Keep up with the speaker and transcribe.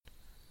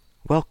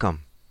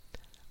Welcome.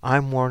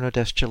 I'm Warren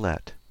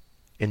Odess-Gillette,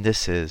 and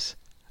this is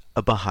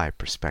A Bahá'í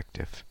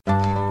Perspective.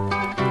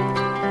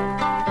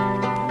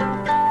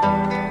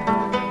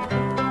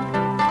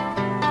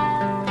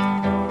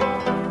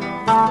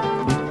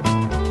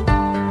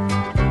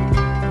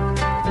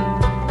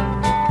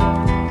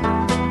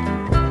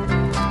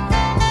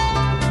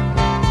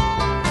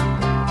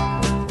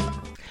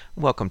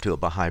 Welcome to A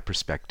Bahá'í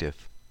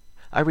Perspective.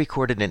 I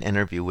recorded an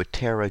interview with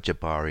Tara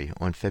Jabbari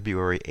on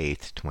February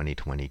 8,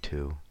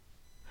 2022.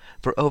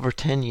 For over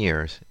 10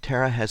 years,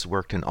 Tara has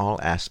worked in all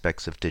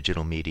aspects of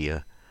digital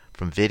media,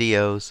 from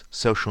videos,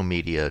 social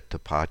media, to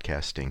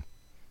podcasting.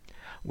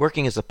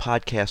 Working as a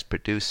podcast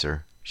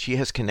producer, she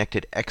has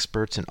connected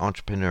experts and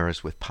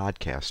entrepreneurs with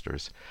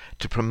podcasters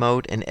to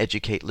promote and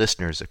educate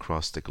listeners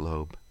across the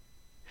globe.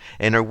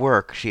 In her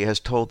work, she has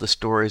told the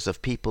stories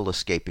of people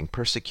escaping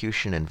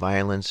persecution and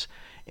violence,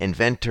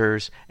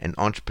 inventors and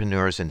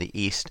entrepreneurs in the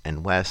East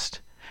and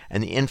West,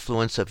 and the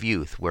influence of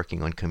youth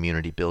working on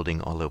community building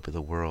all over the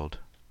world.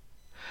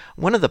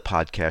 One of the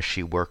podcasts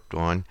she worked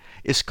on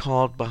is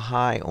called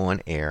Bahá'í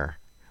on Air,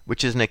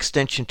 which is an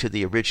extension to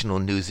the original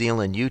New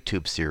Zealand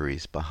YouTube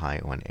series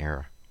Bahá'í on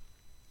Air.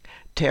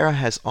 Tara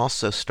has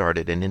also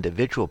started an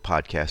individual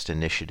podcast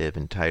initiative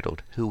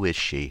entitled Who Is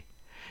She?,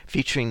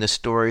 featuring the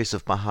stories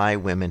of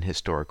Bahá'í women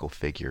historical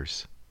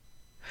figures.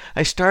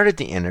 I started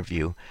the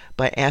interview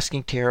by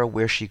asking Tara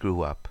where she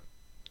grew up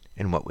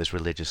and what was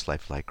religious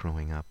life like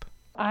growing up.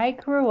 I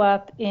grew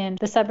up in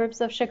the suburbs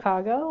of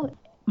Chicago.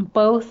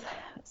 Both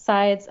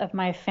sides of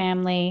my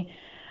family,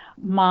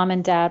 mom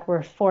and dad,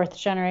 were fourth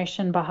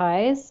generation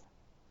Baha'is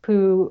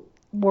who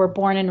were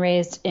born and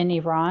raised in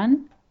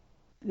Iran.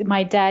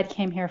 My dad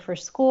came here for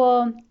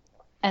school,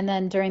 and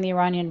then during the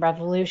Iranian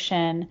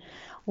Revolution,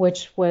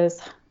 which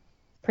was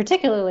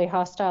particularly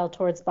hostile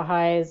towards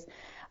Baha'is,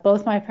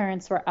 both my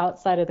parents were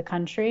outside of the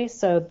country,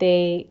 so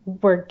they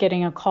were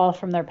getting a call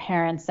from their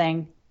parents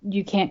saying,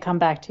 you can't come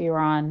back to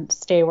Iran,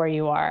 stay where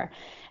you are.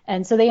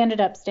 And so they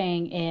ended up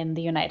staying in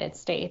the United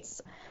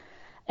States.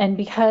 And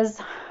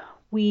because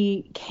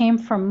we came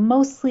from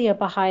mostly a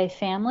Baha'i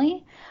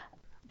family,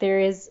 there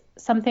is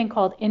something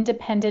called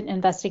independent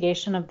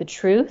investigation of the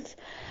truth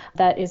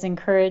that is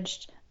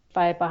encouraged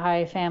by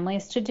Baha'i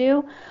families to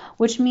do,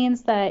 which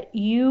means that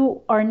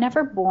you are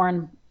never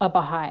born a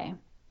Baha'i.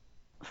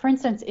 For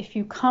instance, if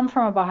you come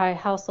from a Baha'i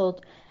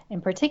household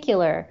in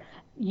particular,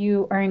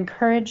 you are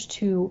encouraged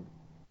to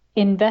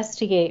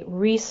investigate,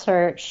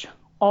 research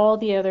all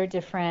the other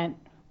different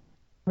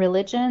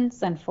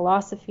religions and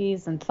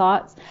philosophies and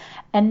thoughts.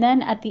 And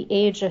then at the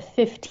age of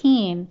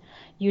 15,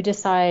 you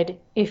decide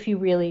if you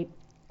really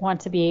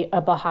want to be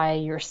a Baha'i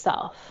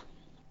yourself.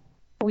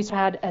 We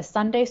had a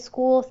Sunday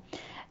school,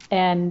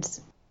 and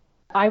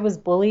I was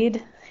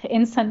bullied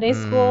in Sunday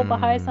school,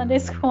 Baha'i Sunday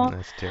school.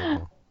 That's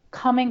terrible.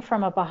 Coming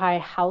from a Baha'i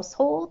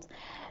household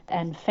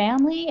and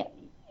family,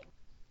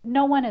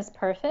 no one is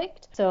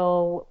perfect.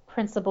 So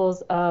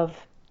principles of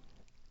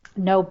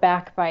no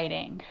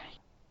backbiting.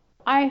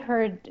 I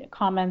heard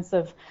comments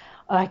of,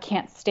 I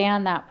can't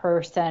stand that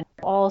person,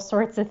 all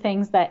sorts of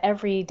things that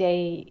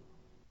everyday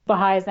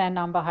Baha'is and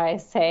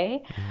non-Baha'is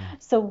say.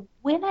 So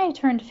when I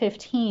turned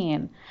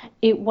 15,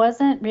 it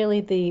wasn't really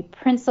the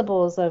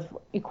principles of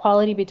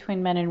equality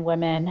between men and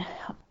women,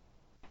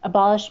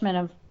 abolishment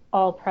of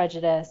all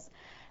prejudice,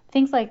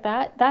 things like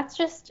that. That's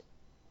just,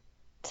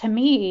 to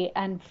me,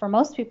 and for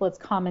most people, it's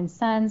common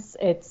sense.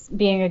 It's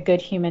being a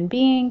good human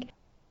being.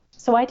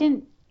 So I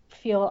didn't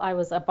feel I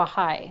was a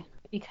Baha'i,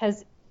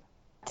 because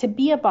to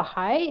be a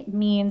Baha'i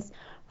means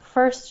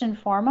first and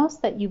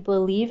foremost that you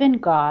believe in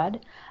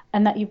God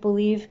and that you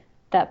believe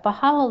that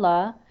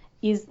Baha'u'llah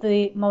is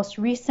the most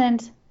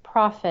recent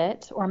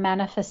prophet or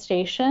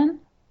manifestation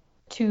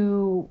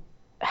to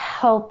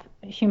help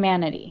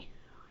humanity,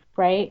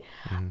 right?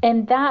 Mm-hmm.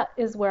 And that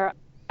is where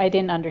I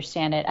didn't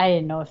understand it. I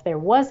didn't know if there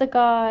was a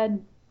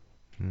God.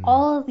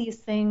 All of these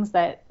things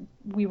that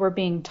we were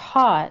being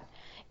taught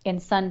in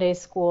Sunday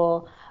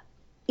school,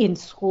 in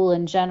school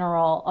in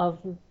general, of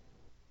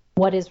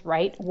what is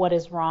right, what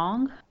is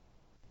wrong.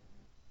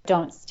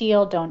 Don't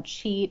steal, don't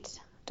cheat,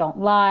 don't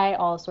lie,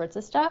 all sorts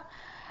of stuff.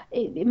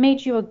 It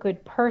made you a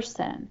good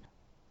person.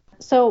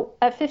 So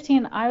at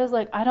 15, I was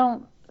like, I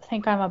don't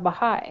think I'm a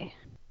Baha'i.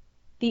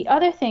 The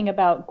other thing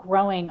about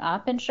growing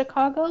up in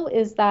Chicago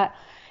is that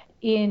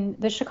in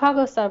the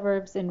Chicago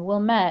suburbs in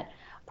Wilmette,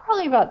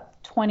 probably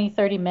about 20,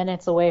 30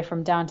 minutes away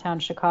from downtown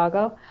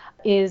Chicago,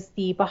 is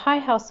the Baha'i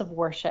House of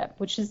Worship,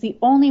 which is the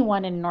only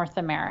one in North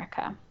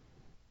America.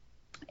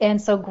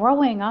 And so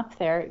growing up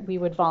there, we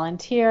would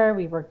volunteer,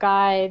 we were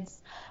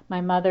guides.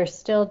 My mother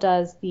still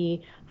does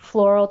the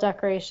floral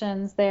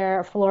decorations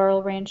there, floral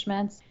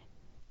arrangements.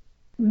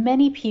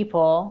 Many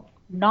people,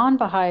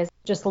 non-Baha'is,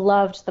 just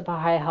loved the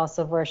Baha'i House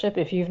of Worship.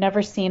 If you've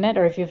never seen it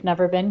or if you've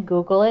never been,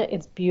 Google it.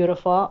 It's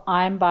beautiful.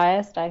 I'm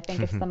biased. I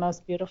think it's the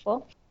most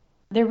beautiful.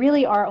 There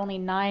really are only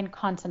 9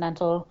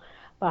 continental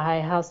Baha'i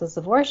houses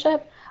of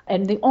worship,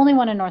 and the only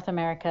one in North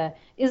America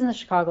is in the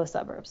Chicago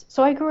suburbs.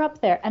 So I grew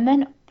up there. And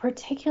then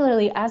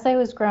particularly as I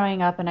was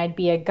growing up and I'd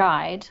be a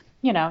guide,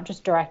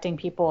 just directing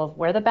people of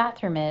where the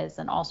bathroom is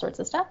and all sorts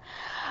of stuff.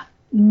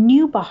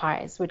 New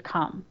Baha'is would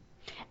come.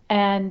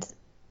 And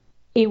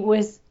it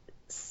was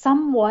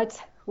somewhat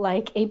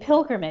like a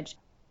pilgrimage.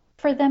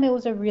 For them, it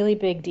was a really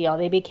big deal.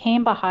 They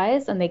became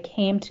Baha'is and they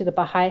came to the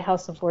Baha'i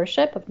House of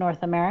Worship of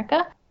North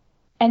America.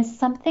 And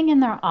something in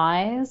their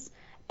eyes,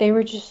 they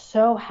were just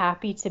so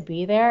happy to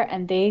be there.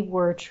 And they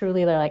were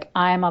truly, they're like,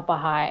 I'm a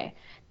Baha'i.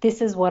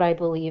 This is what I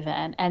believe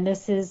in. And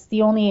this is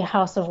the only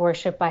house of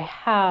worship I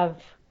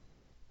have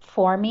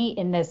for me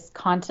in this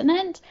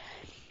continent.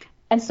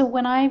 And so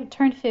when I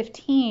turned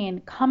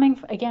 15,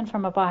 coming again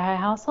from a Baha'i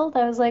household,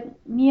 I was like,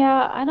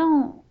 yeah, I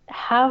don't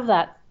have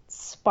that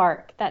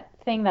spark, that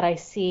thing that I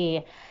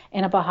see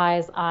in a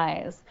Bahai's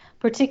eyes,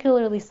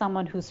 particularly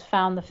someone who's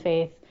found the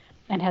faith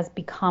and has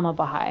become a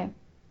Baha'i.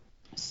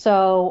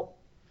 So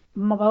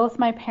both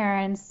my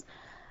parents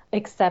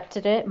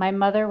accepted it. My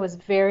mother was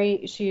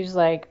she's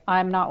like,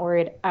 I'm not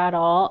worried at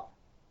all.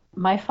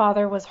 My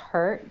father was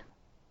hurt.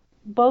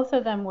 Both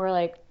of them were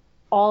like,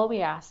 all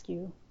we ask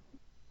you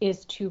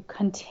is to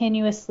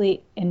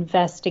continuously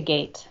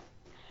investigate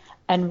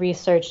and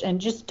research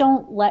and just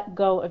don't let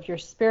go of your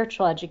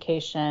spiritual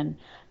education,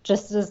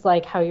 just as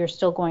like how you're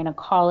still going to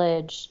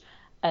college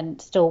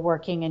and still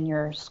working in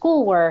your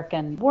schoolwork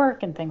and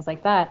work and things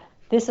like that.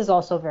 This is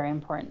also very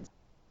important.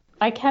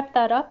 I kept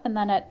that up, and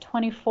then at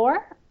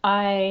 24,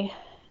 I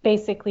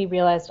basically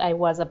realized I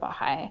was a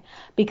Baha'i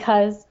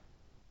because,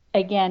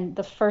 again,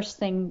 the first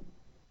thing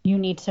you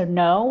need to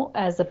know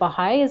as a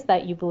Baha'i is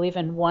that you believe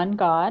in one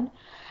God,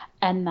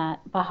 and that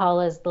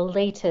Baha'u'llah is the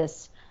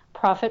latest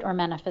prophet or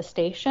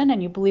manifestation,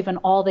 and you believe in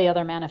all the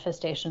other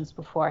manifestations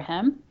before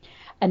him.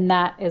 And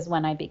that is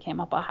when I became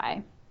a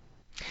Baha'i.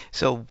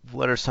 So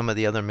what are some of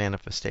the other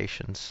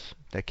manifestations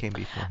that came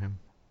before him?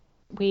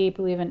 We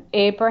believe in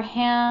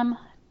Abraham,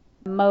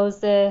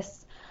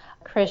 Moses,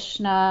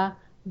 Krishna,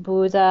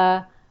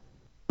 Buddha,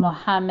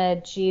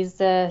 Muhammad,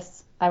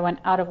 Jesus. I went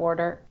out of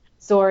order.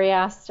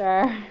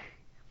 Zoroaster.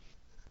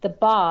 The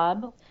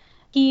Bab.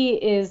 He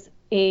is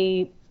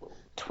a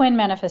twin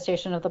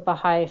manifestation of the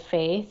Baha'i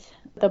faith.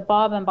 The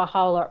Bab and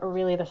Baha'u'llah are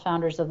really the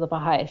founders of the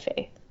Baha'i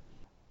faith.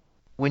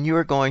 When you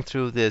were going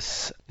through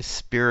this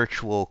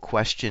spiritual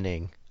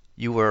questioning,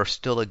 you were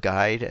still a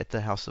guide at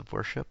the house of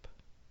worship?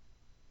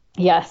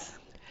 Yes.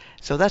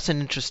 So that's an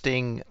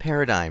interesting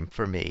paradigm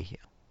for me.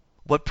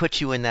 What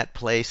put you in that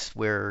place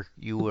where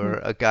you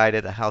were a guide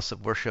at a house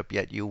of worship,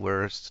 yet you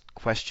were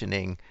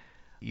questioning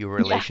your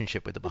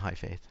relationship with the Baha'i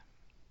faith?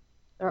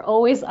 They're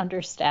always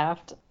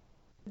understaffed.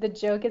 The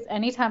joke is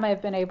anytime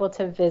I've been able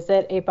to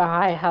visit a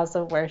Baha'i house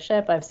of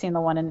worship, I've seen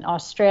the one in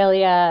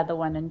Australia, the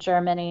one in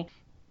Germany.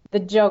 The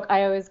joke,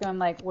 I always go, I'm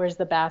like, where's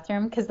the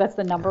bathroom? Because that's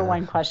the number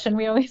one question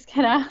we always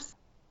get asked.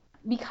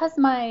 Because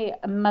my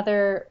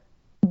mother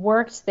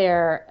worked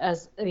there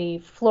as a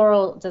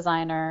floral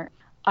designer,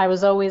 I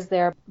was always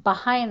there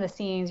behind the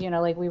scenes,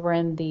 like we were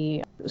in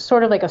the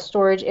sort of like a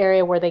storage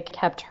area where they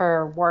kept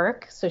her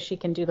work so she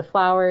can do the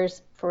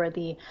flowers for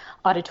the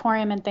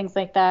auditorium and things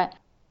like that.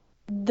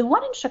 The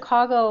one in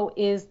Chicago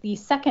is the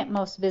second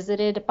most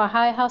visited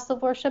Baha'i house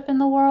of worship in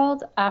the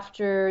world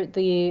after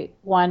the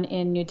one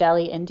in New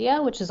Delhi,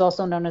 India, which is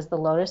also known as the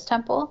Lotus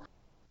Temple.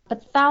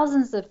 But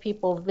thousands of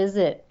people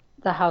visit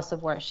the house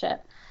of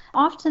worship.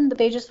 Often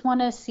they just want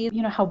to see,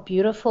 how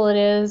beautiful it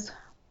is.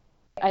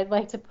 I'd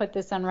like to put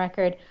this on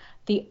record.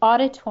 The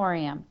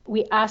auditorium,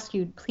 we ask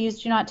you,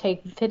 please do not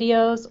take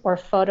videos or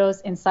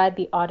photos inside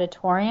the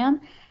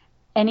auditorium.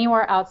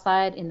 Anywhere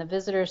outside in the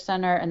visitor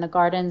center and the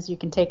gardens, you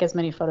can take as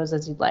many photos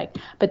as you'd like.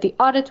 But the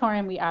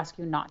auditorium, we ask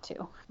you not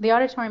to. The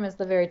auditorium is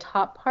the very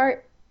top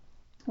part,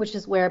 which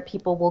is where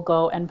people will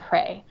go and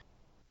pray.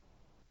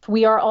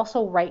 We are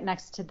also right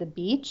next to the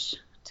beach,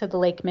 to the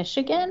Lake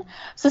Michigan.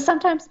 So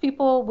sometimes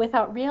people,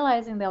 without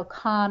realizing, they'll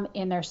come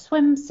in their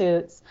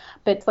swimsuits,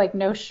 but it's like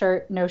no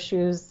shirt, no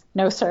shoes,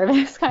 no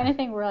service kind of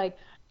thing. We're like,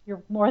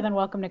 you're more than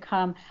welcome to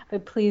come,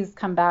 but please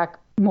come back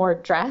more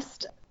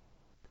dressed.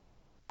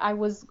 I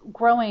was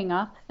growing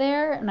up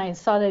there and I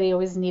saw that they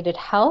always needed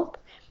help.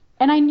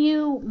 And I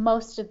knew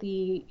most of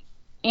the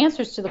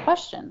answers to the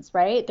questions,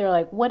 right? They're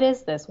like, what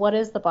is this? What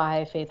is the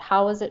Baha'i faith?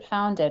 How was it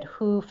founded?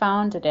 Who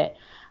founded it?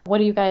 What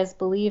do you guys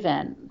believe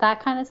in?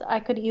 That kind of,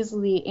 I could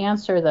easily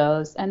answer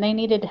those, and they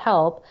needed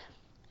help.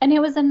 And it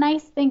was a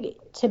nice thing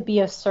to be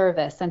of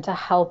service and to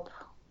help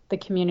the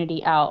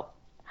community out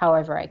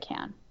however I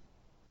can.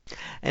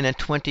 And at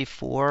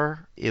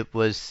 24, it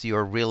was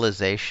your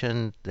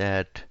realization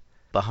that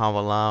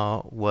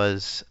Baha'u'llah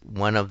was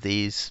one of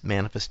these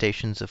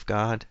manifestations of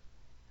God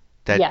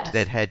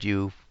that had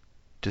you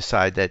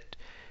decide that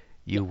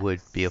you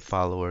would be a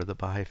follower of the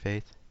Baha'i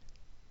faith?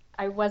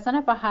 I wasn't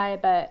a Baha'i,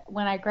 but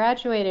when I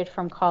graduated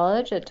from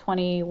college at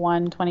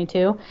 21,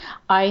 22,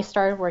 I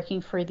started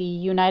working for the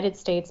United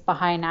States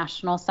Baha'i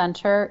National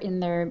Center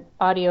in their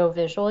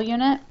audio-visual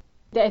unit.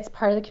 It's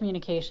part of the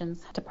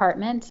communications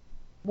department.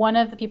 One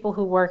of the people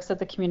who works at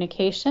the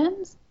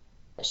communications,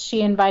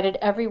 she invited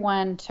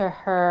everyone to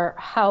her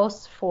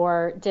house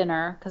for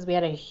dinner because we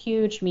had a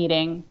huge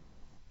meeting.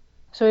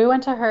 So we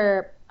went to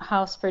her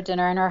house for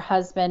dinner, and her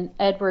husband,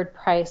 Edward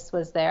Price,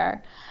 was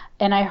there.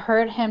 And I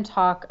heard him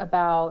talk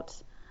about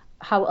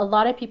how a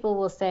lot of people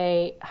will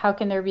say, how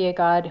can there be a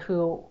God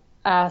who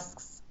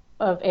asks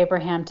of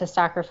Abraham to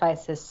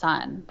sacrifice his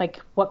son?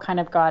 Like, what kind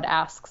of God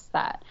asks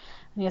that?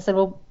 And he said,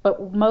 well,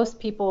 but most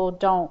people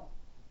don't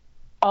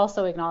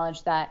also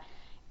acknowledge that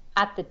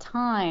at the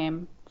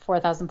time,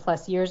 4,000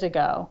 plus years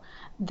ago,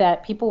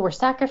 that people were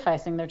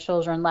sacrificing their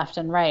children left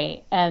and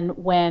right. And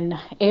when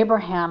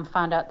Abraham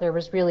found out there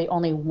was really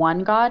only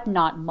one God,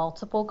 not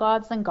multiple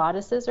gods and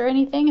goddesses or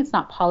anything, it's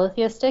not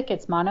polytheistic,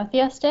 it's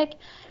monotheistic,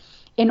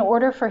 in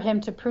order for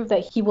him to prove that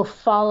he will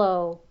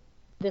follow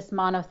this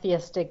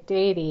monotheistic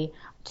deity,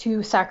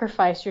 to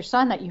sacrifice your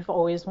son that you've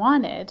always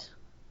wanted.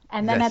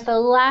 And then Yes. at the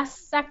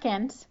last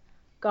second,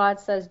 God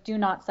says, do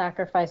not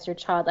sacrifice your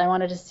child. I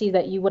wanted to see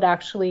that you would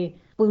actually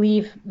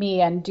believe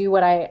me and do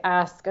what I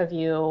ask of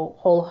you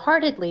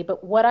wholeheartedly.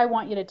 But what I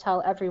want you to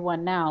tell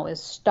everyone now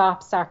is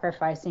stop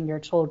sacrificing your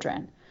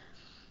children.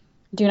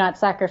 Do not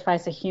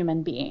sacrifice a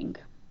human being,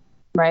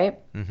 right?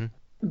 Mm-hmm.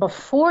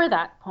 Before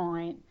that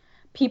point,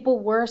 people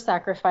were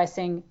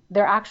sacrificing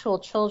their actual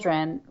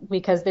children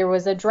because there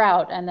was a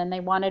drought and then they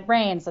wanted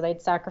rain, so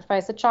they'd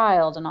sacrifice a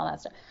child and all that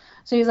stuff.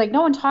 So he's like,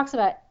 no one talks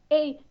about,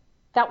 A,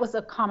 that was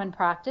a common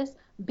practice,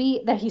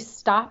 B, that he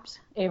stopped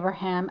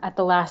Abraham at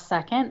the last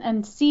second,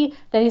 and C,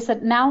 that he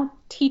said, now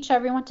teach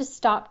everyone to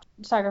stop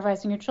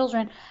sacrificing your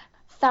children.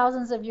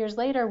 Thousands of years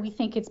later, we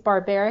think it's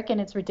barbaric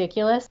and it's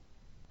ridiculous.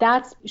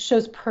 That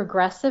shows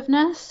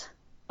progressiveness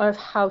of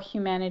how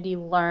humanity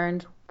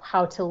learned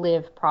how to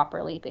live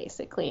properly,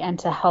 basically, and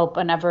to help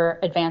an ever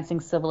advancing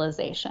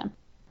civilization.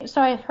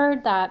 So I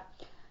heard that,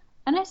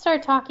 and I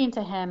started talking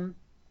to him.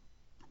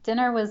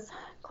 Dinner was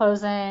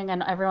closing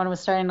and everyone was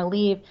starting to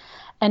leave.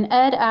 And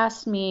Ed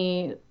asked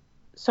me,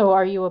 so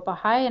are you a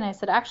Baha'i? And I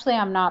said, actually,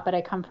 I'm not, but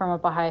I come from a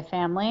Baha'i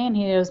family. And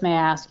he goes, may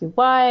I ask you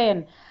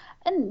why?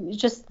 And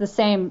just the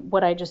same,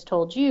 what I just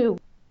told you.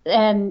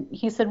 And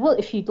he said, well,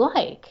 if you'd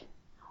like,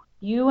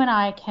 you and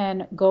I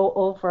can go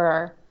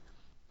over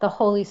the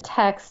holy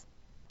text.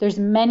 There's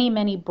many,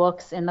 many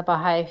books in the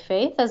Baha'i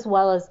faith, as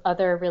well as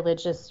other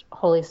religious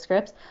holy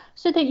scripts,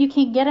 so that you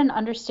can get an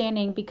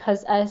understanding,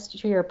 because as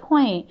to your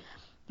point,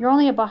 you're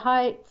only a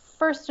Baha'i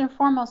first and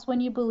foremost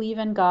when you believe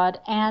in God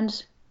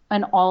and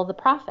in all the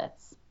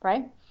prophets,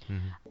 right?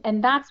 Mm-hmm.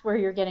 And that's where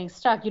you're getting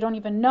stuck. You don't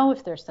even know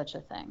if there's such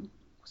a thing.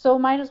 So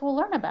might as well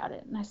learn about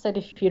it. And I said,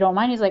 if you don't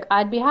mind, he's like,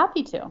 I'd be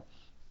happy to.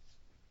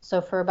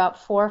 So for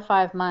about 4 or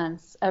 5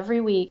 months, every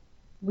week,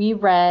 we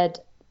read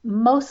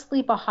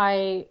mostly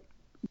Baha'i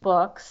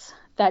books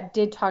that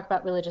did talk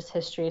about religious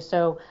history.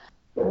 So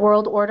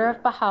World Order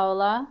of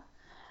Baha'u'llah,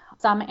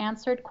 some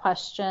answered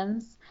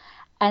questions,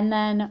 and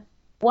then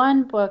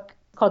one book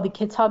called the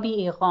Kitab-i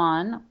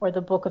Iran, or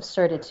the Book of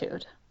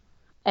Certitude,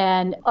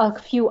 and a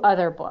few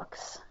other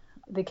books.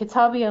 The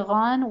Kitab-i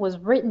Iran was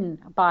written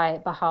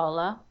by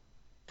Baha'u'llah,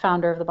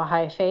 founder of the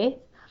Baha'i faith,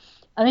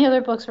 and the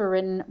other books were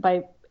written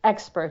by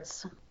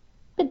experts.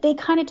 But they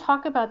kind of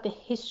talk about the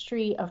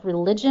history of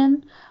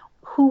religion.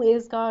 Who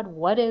is God?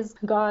 What is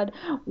God?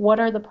 What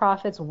are the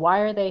prophets? Why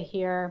are they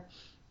here?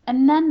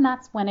 And then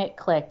that's when it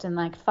clicked. And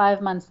like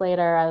 5 months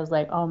later, I was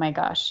like, oh my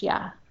gosh,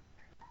 yeah.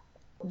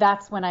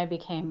 That's when I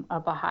became a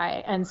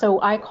Baha'i. And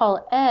so I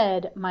call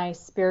Ed my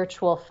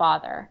spiritual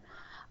father.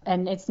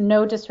 And it's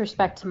no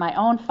disrespect to my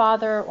own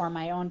father or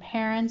my own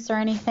parents or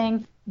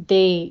anything.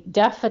 They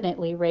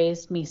definitely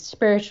raised me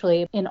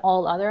spiritually in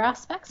all other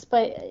aspects.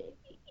 But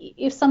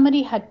if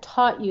somebody had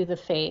taught you the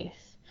faith,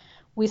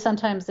 we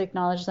sometimes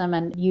acknowledge them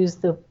and use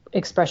the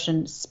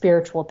expression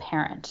spiritual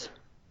parent.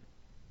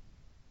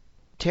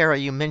 Tara,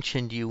 you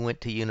mentioned you went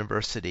to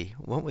university.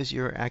 What was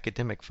your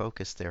academic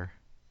focus there?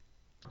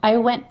 I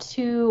went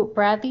to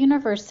Bradley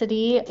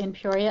University in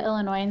Peoria,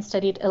 Illinois, and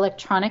studied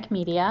electronic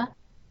media.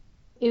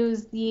 It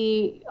was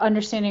the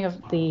understanding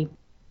of the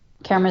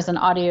cameras and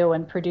audio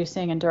and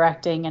producing and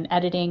directing and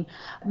editing,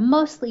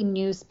 mostly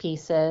news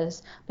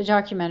pieces, but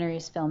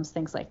documentaries, films,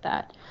 things like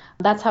that.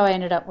 That's how I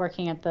ended up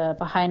working at the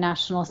Baha'i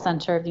National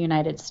Center of the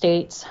United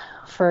States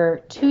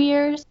for 2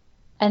 years.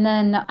 And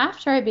then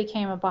after I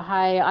became a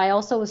Baha'i, I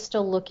also was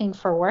still looking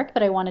for work,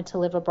 but I wanted to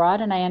live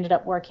abroad, and I ended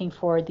up working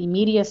for the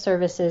media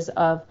services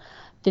of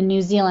the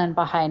New Zealand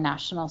Baha'i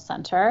National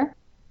Center.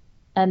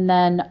 And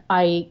then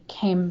I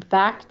came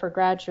back for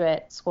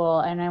graduate school,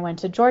 and I went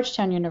to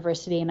Georgetown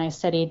University, and I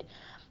studied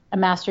a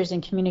master's in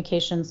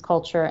communications,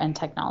 culture, and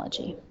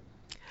technology.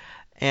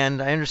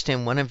 And I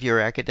understand one of your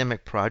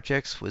academic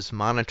projects was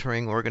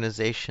monitoring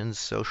organizations'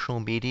 social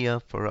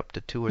media for up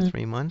to 2 or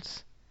 3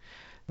 months.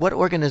 What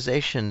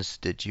organizations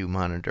did you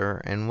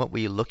monitor, and what were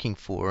you looking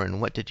for,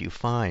 and what did you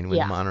find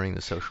when monitoring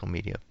the social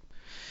media?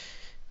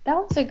 That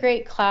was a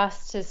great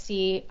class to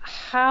see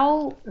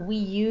how we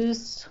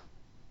use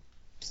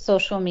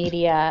social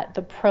media,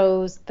 the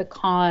pros, the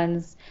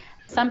cons.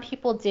 Some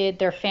people did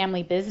their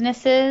family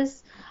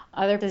businesses,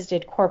 others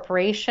did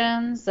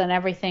corporations, and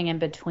everything in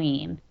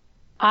between.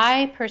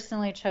 I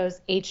personally chose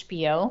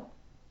HBO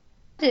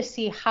to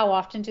see how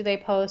often do they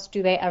post,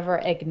 do they ever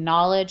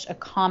acknowledge a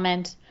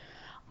comment.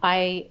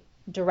 I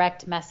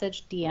direct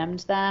message,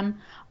 DM'd them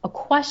a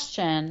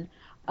question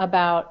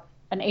about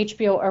an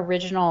HBO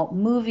original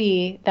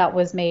movie that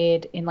was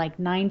made in like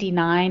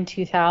 99,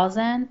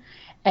 2000,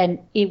 and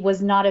it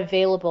was not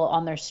available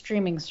on their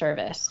streaming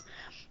service.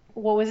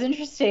 What was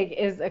interesting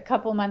is a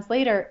couple months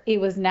later, it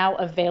was now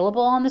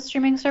available on the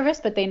streaming service,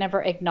 but they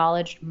never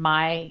acknowledged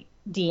my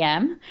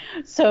DM.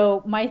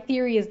 So my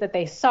theory is that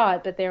they saw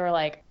it, but they were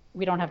like,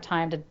 we don't have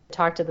time to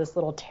talk to this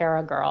little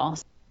Tara girl.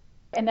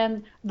 And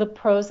then the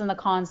pros and the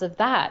cons of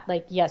that,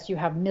 like, yes, you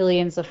have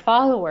millions of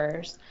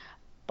followers,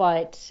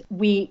 but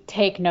we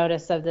take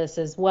notice of this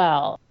as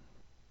well.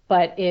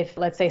 But if,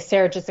 let's say,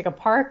 Sarah Jessica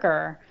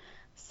Parker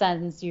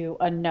sends you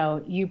a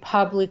note, you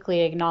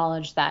publicly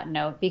acknowledge that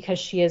note because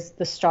she is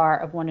the star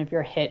of one of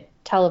your hit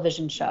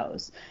television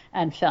shows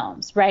and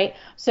films, right?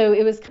 So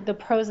it was the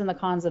pros and the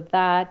cons of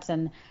that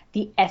and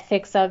the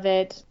ethics of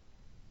it.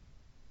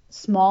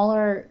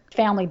 Smaller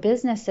family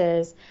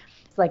businesses,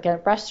 like a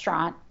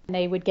restaurant,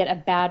 they would get a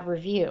bad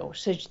review.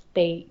 Should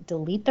they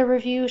delete the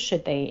review?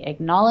 Should they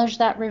acknowledge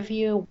that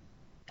review?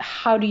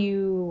 How do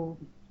you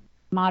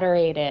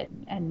moderate it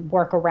and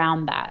work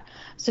around that?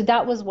 So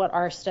that was what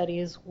our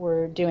studies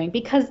were doing,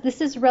 because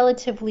this is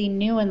relatively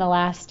new in the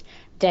last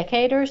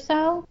decade or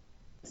so.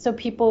 So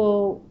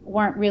people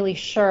weren't really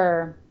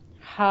sure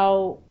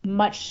how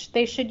much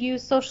they should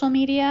use social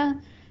media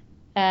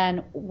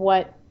and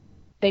what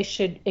they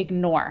should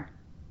ignore,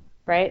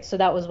 right? So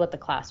that was what the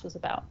class was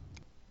about.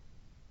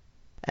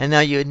 And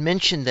now you had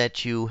mentioned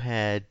that you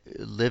had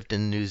lived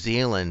in New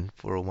Zealand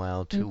for a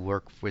while to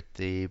work with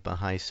the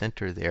Baha'i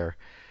Center there.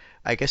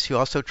 I guess you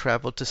also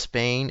traveled to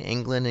Spain,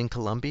 England, and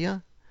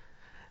Colombia?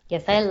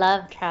 Yes, I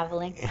love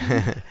traveling.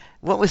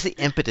 What was the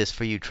impetus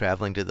for you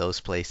traveling to those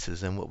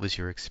places, and what was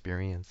your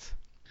experience?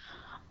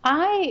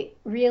 I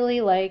really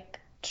like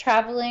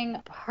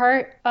traveling.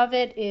 Part of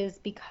it is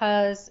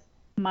because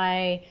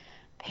my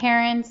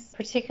parents,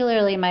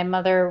 particularly my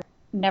mother,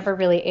 never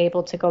really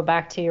able to go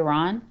back to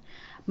Iran.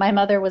 My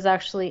mother was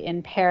actually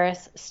in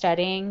Paris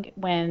studying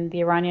when the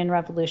Iranian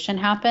Revolution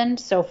happened.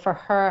 So for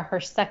her, her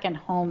second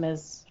home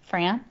is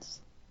France.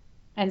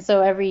 And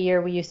so every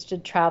year we used to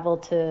travel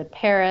to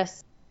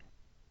Paris.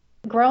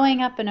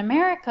 Growing up in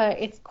America,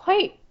 it's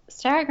quite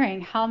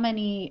staggering how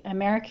many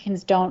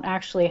Americans don't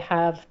actually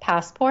have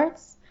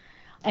passports.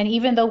 And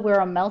even though we're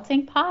a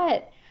melting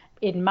pot,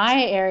 in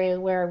my area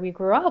where we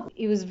grew up,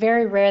 it was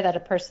very rare that a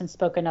person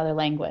spoke another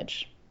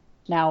language.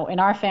 Now, in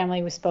our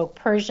family, we spoke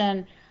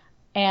Persian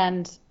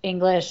and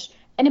English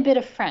and a bit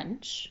of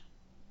French.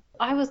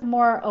 I was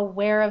more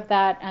aware of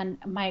that, and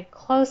my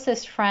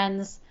closest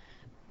friends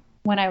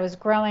when I was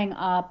growing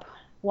up,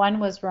 one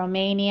was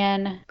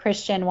Romanian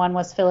Christian, one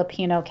was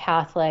Filipino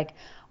Catholic.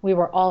 We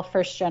were all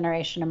first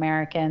generation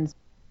Americans.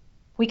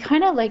 We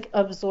kind of like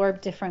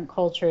absorbed different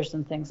cultures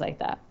and things like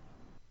that.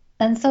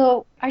 And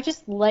so I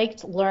just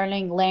liked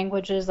learning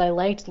languages. I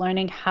liked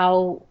learning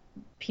how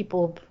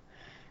people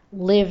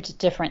lived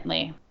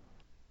differently.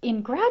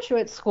 In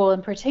graduate school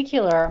in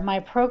particular, my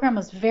program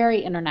was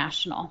very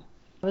international.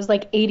 It was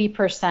like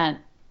 80%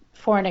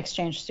 foreign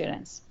exchange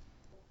students.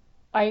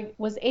 I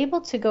was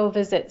able to go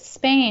visit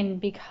Spain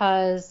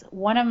because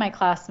one of my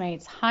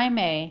classmates,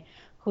 Jaime,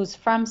 who's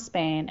from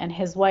Spain, and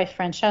his wife,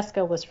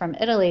 Francesca, was from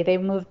Italy. They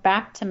moved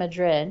back to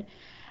Madrid.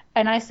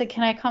 And I said,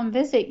 can I come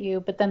visit you,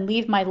 but then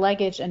leave my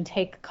luggage and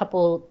take a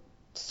couple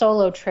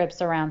solo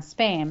trips around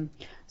Spain?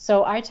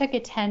 So I took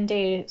a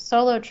 10-day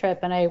solo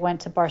trip and I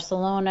went to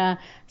Barcelona,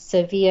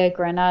 Sevilla,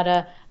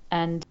 Granada,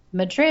 and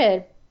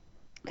Madrid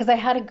because I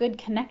had a good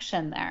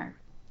connection there.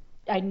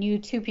 I knew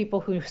two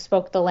people who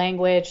spoke the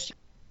language.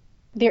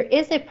 There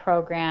is a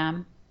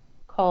program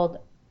called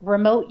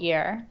Remote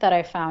Year that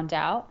I found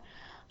out,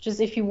 which is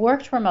if you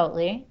worked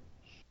remotely,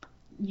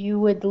 you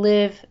would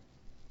live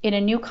in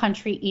a new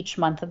country each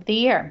month of the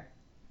year.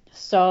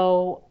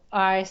 So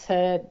I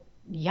said,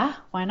 yeah,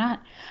 why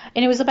not?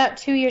 And it was about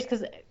 2 years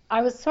because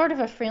I was sort of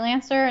a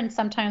freelancer and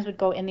sometimes would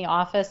go in the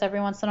office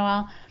every once in a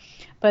while.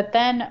 But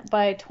then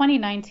by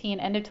 2019,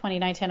 end of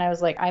 2019, I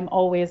was like, I'm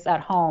always at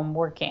home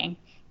working.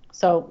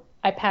 So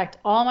I packed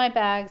all my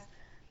bags,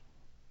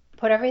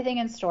 put everything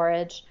in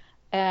storage,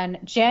 and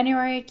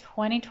January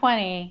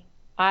 2020,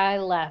 I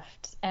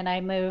left and I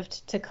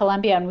moved to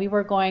Colombia, and we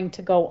were going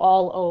to go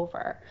all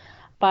over.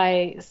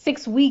 By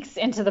 6 weeks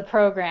into the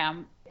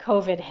program,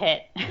 COVID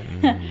hit.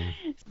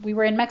 We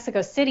were in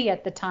Mexico City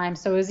at the time,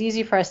 so it was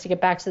easy for us to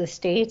get back to the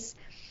States.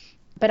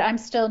 But I'm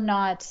still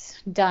not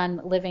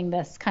done living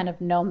this kind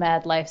of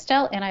nomad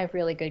lifestyle, and I have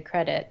really good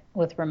credit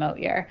with Remote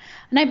Year.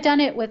 And I've done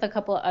it with a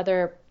couple of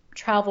other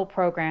travel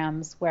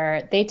programs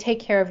where they take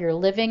care of your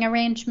living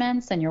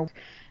arrangements and your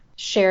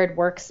shared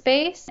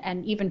workspace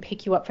and even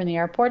pick you up from the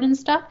airport and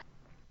stuff.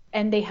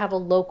 And they have a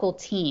local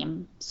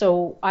team.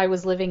 So I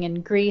was living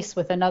in Greece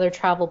with another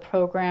travel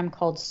program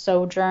called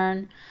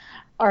Sojourn.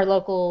 Our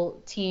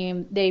local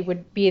team, they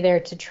would be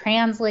there to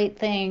translate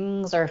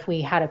things, or if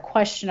we had a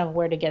question of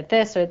where to get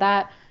this or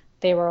that,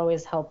 they were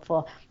always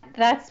helpful.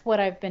 That's what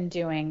I've been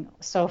doing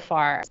so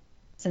far.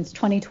 Since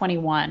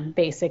 2021,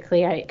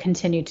 basically, I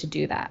continue to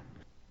do that.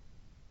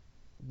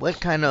 What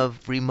kind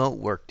of remote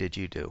work did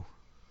you do?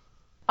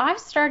 I've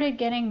started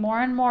getting more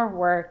and more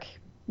work,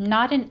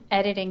 not in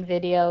editing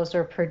videos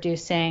or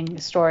producing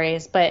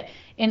stories, but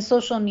in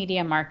social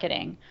media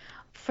marketing.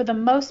 For the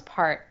most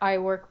part, I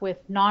work with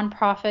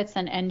nonprofits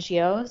and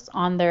NGOs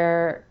on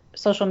their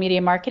social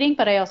media marketing,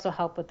 but I also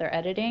help with their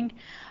editing,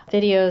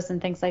 videos,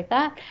 and things like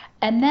that.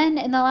 And then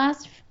in the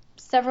last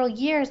several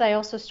years, I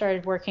also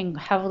started working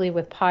heavily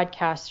with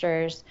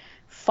podcasters,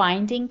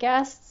 finding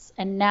guests.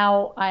 And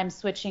now I'm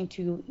switching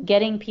to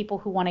getting people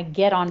who want to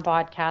get on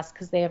podcasts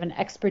because they have an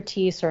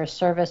expertise or a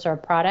service or a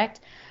product,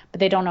 but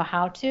they don't know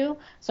how to.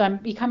 So I'm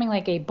becoming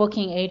like a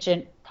booking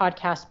agent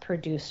podcast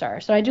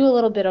producer. So I do a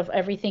little bit of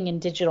everything in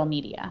digital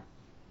media.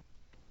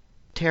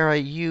 Tara,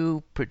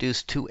 you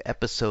produced 2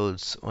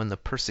 episodes on the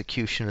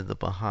persecution of the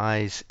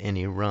Baha'is in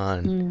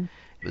Iran. Mm.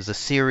 It was a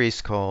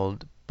series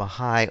called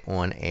Baha'i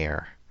on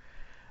Air.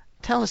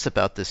 Tell us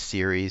about this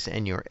series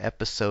and your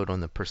episode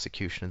on the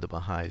persecution of the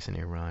Baha'is in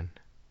Iran.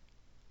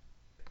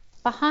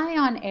 Baha'i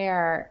on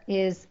Air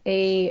is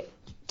a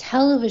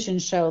television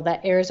show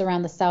that airs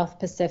around the South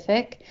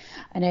Pacific,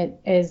 and it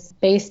is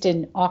based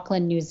in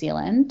Auckland, New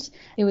Zealand.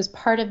 It was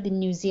part of the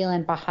New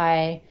Zealand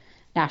Baha'i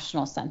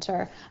National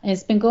Center, and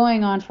it's been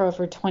going on for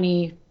over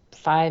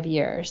 25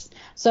 years.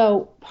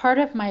 So part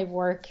of my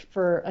work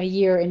for a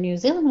year in New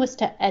Zealand was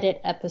to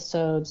edit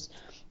episodes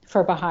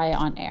for Baha'i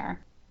on Air.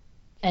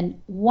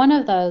 And one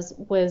of those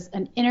was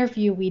an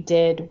interview we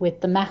did with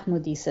the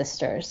Mahmoudi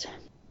sisters.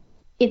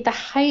 At the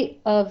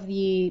height of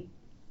the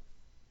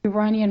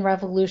Iranian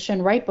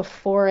Revolution, right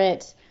before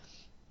it,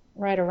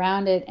 right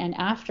around it, and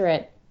after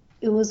it,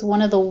 it was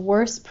one of the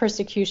worst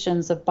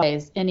persecutions of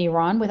Baha'is in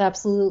Iran with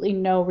absolutely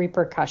no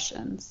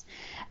repercussions.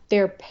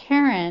 Their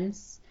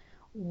parents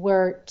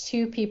were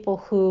 2 people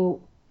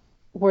who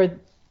were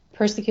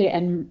persecuted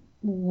and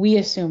we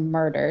assume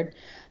murdered.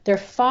 Their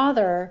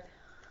father,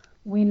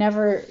 we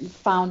never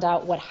found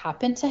out what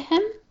happened to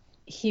him.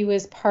 He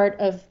was part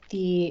of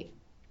the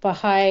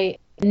Baha'i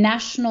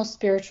National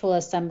Spiritual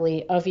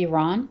Assembly of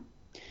Iran.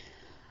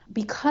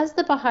 Because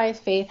the Baha'i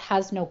faith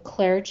has no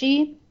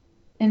clergy,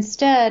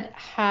 instead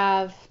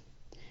have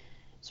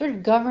sort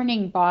of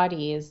governing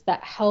bodies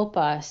that help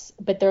us,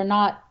 but they're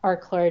not our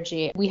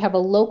clergy. We have a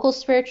local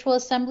spiritual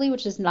assembly,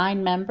 which is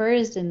 9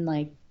 members in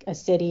like a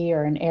city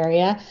or an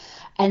area,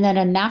 and then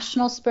a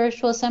national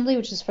spiritual assembly,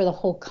 which is for the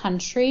whole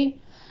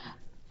country,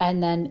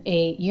 and then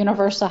a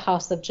universal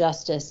house of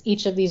justice.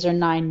 Each of these are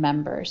 9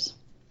 members.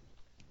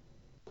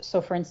 So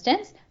for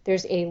instance,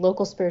 there's a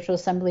local spiritual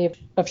assembly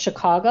of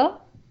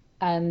Chicago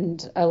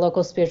and a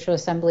local spiritual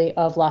assembly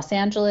of Los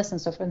Angeles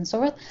and so forth and so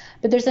forth.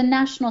 But there's a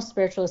national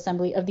spiritual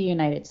assembly of the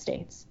United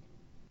States.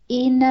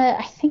 In,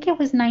 I think it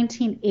was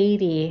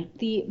 1980,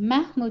 the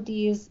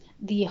Mahmoudis,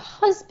 the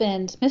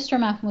husband, Mr.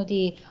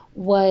 Mahmoudi,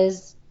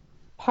 was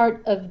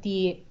part of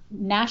the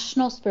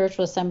National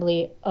Spiritual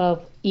Assembly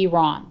of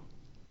Iran.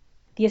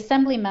 The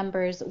assembly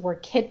members were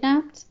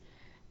kidnapped,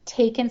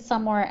 taken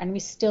somewhere, and we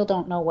still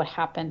don't know what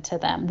happened to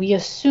them. We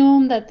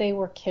assume that they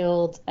were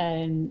killed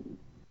and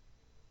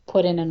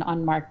put in an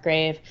unmarked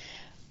grave.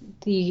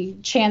 The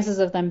chances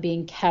of them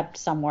being kept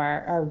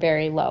somewhere are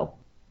very low.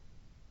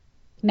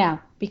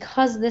 Now,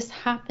 because this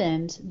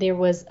happened, there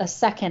was a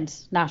second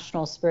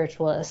National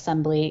Spiritual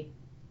Assembly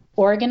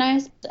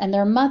organized, and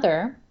their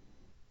mother,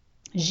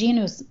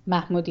 Jinus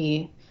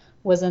Mahmoudi,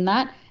 was in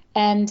that,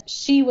 and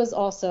she was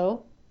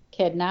also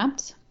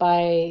kidnapped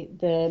by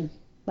the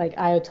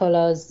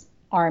Ayatollah's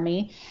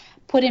army,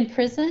 put in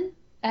prison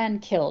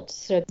and killed.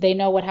 So they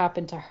know what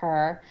happened to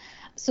her.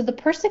 So the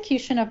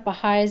persecution of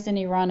Baha'is in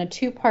Iran, a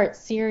 2-part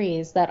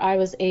series that I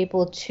was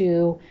able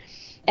to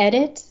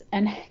edit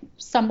and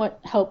somewhat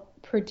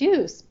help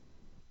produce.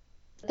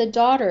 The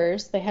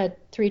daughters, they had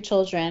 3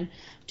 children,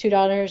 2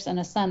 daughters and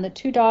a son. The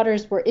 2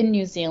 daughters were in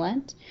New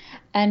Zealand,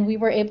 and we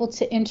were able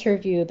to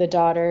interview the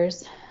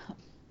daughters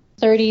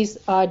 30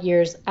 odd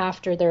years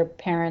after their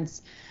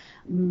parents'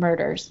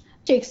 murders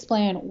to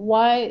explain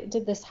why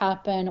did this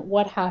happen,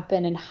 what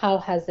happened, and how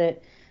has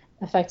it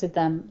affected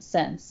them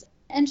since.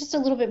 And just a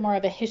little bit more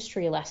of a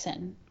history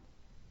lesson.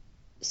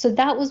 So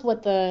that was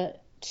what the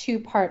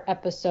 2-part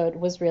episode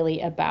was really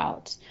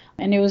about.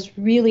 And it was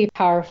really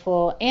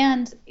powerful,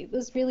 and it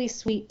was really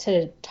sweet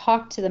to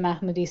talk to the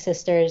Mahmoudi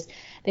sisters.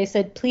 They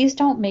said, please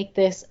don't make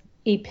this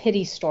a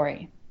pity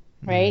story,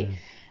 right? Mm.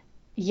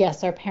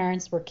 Yes, our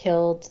parents were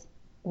killed.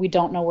 We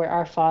don't know where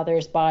our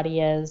father's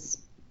body is.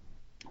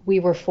 We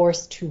were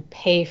forced to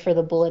pay for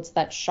the bullets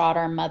that shot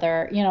our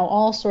mother,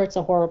 all sorts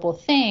of horrible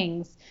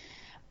things.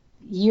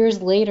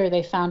 Years later,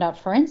 they found out,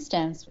 for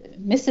instance,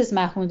 Mrs.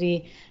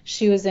 Mahmoudi,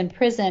 she was in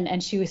prison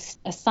and she was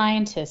a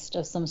scientist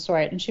of some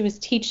sort, and she was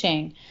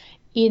teaching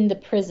in the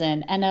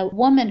prison. And a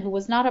woman who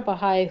was not a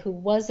Baha'i, who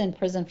was in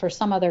prison for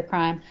some other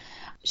crime,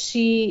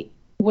 she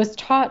was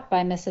taught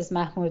by Mrs.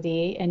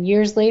 Mahmoudi, and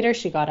years later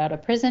she got out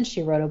of prison,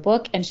 she wrote a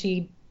book, and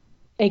she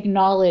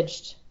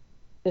acknowledged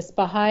this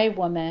Baha'i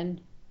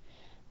woman,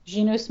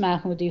 Jinus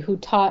Mahmoudi, who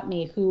taught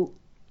me, who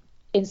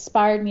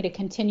inspired me to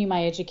continue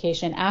my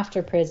education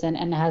after prison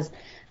and has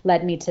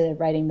led me to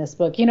writing this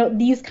book. You know,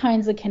 these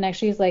kinds of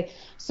connections. Like,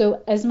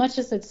 so as much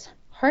as it's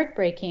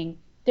heartbreaking,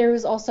 there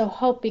was also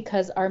hope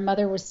because our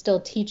mother was still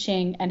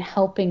teaching and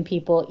helping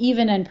people,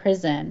 even in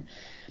prison,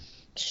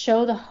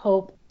 show the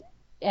hope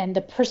and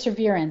the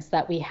perseverance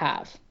that we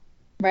have.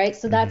 Right.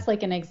 So that's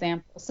like an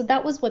example. So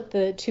that was what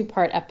the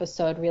 2-part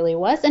episode really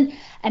was,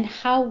 and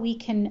how we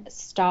can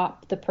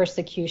stop the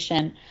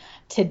persecution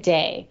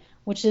today,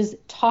 which is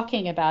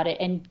talking about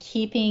it and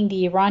keeping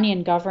the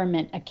Iranian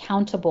government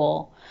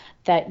accountable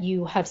that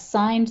you have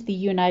signed the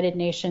United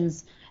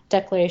Nations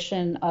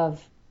Declaration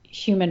of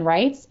Human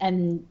Rights,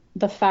 and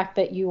the fact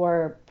that you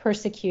are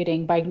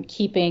persecuting by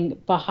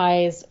keeping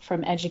Baha'is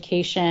from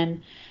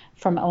education,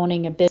 from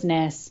owning a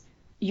business.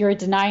 You're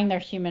denying their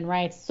human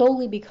rights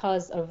solely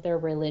because of their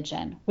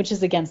religion, which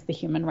is against the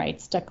Human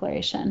Rights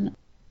Declaration.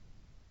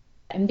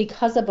 And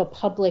because of a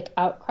public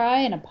outcry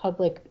and a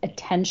public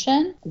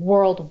attention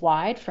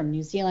worldwide, from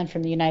New Zealand,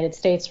 from the United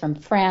States, from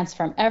France,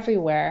 from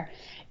everywhere,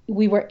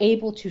 we were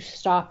able to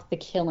stop the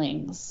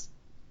killings.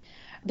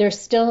 There's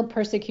still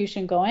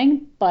persecution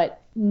going,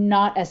 but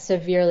not as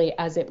severely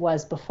as it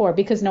was before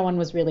because no one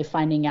was really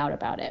finding out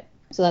about it.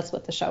 So that's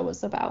what the show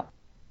was about.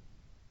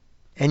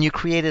 And you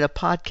created a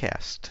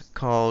podcast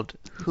called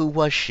Who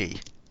Was She?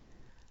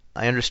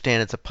 I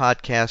understand it's a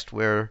podcast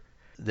where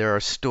there are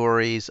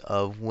stories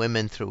of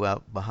women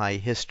throughout Baha'i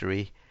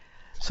history.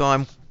 So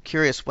I'm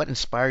curious, what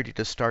inspired you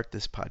to start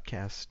this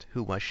podcast?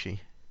 Who was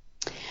she?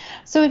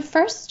 So it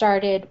first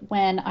started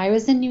when I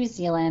was in New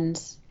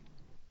Zealand.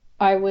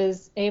 I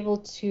was able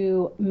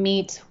to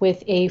meet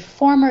with a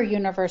former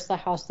Universal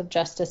House of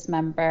Justice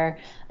member.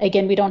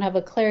 Again, we don't have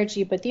a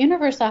clergy, but the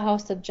Universal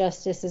House of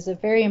Justice is a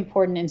very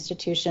important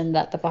institution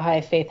that the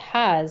Baha'i faith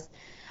has.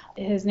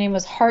 His name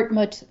was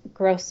Hartmut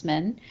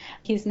Grossman.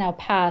 He's now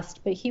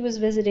passed, but he was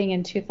visiting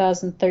in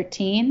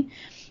 2013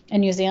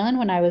 in New Zealand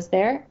when I was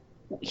there.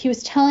 He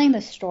was telling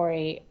the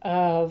story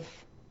of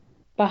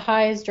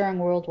Baha'is during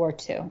World War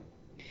II.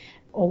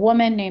 A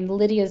woman named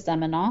Lydia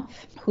Zamenhof,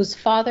 whose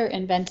father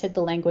invented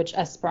the language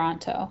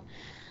Esperanto.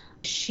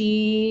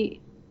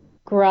 She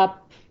grew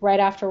up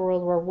right after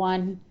World War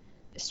I,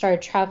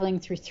 started traveling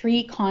through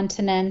 3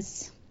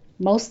 continents,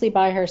 mostly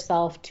by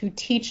herself, to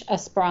teach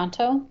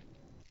Esperanto.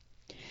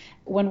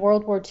 When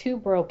World War II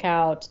broke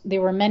out,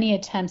 there were many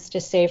attempts to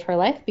save her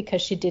life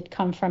because she did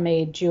come from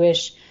a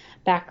Jewish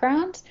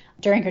background.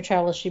 During her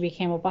travels, she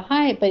became a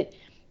Baha'i, but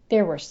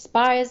there were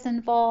spies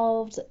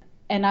involved.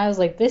 And I was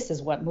like, this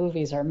is what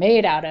movies are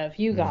made out of.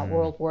 You got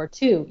World War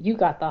II, you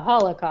got the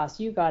Holocaust,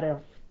 you got a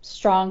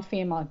strong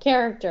female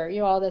character,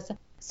 you all this.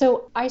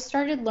 So I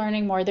started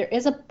learning more. There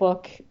is a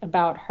book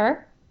about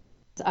her.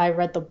 I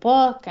read the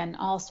book and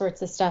all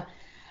sorts of stuff.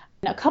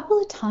 And a couple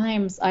of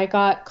times I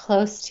got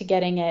close to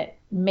getting it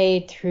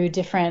made through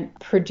different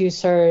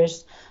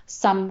producers.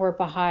 Some were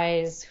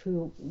Baha'is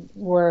who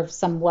were of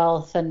some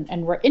wealth and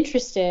were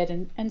interested,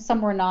 and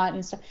some were not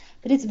and stuff.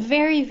 But it's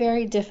very,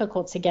 very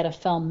difficult to get a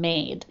film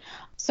made.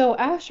 So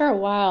after a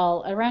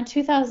while, around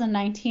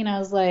 2019, I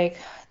was like,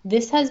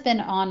 this has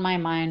been on my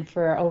mind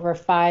for over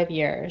 5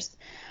 years.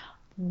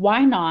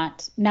 Why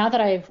not, now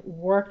that I've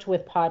worked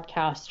with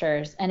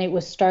podcasters and it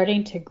was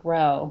starting to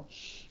grow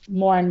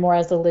more and more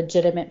as a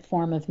legitimate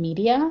form of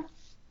media,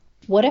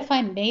 what if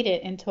I made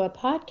it into a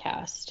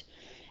podcast?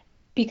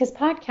 Because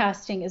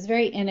podcasting is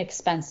very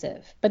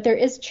inexpensive, but there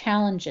is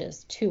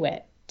challenges to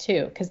it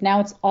too, because now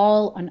it's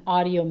all an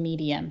audio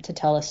medium to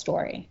tell a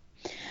story.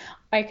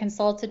 I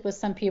consulted with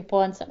some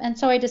people and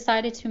so I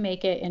decided to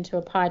make it into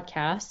a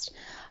podcast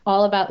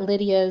all about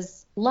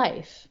Lydia's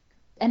life.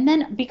 And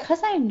then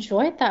because I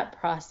enjoyed that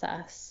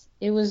process,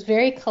 it was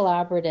very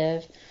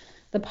collaborative.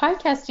 The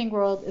podcasting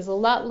world is a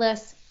lot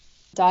less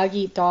dog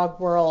eat dog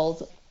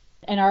world,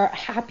 and are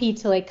happy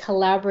to like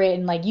collaborate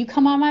and like you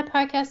come on my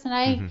podcast and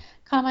I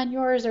come on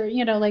yours, or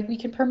like we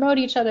can promote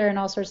each other and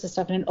all sorts of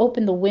stuff, and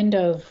open the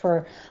window for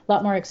a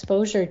lot more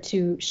exposure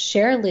to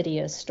share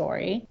Lydia's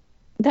story,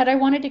 that I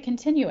wanted to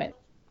continue it.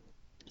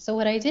 So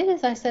what I did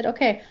is I said,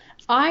 okay,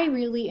 I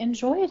really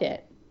enjoyed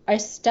it. I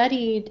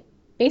studied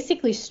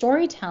basically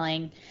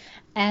storytelling,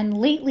 and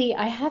lately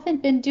I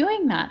haven't been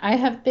doing that. I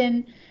have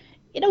been,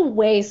 in a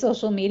way,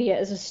 social media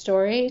is a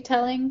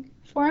storytelling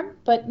form,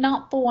 but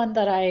not the one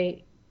that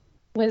I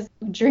was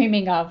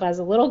dreaming of as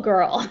a little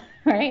girl,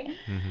 right?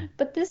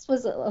 But this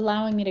was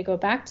allowing me to go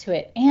back to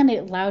it, and it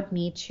allowed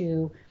me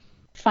to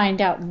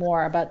find out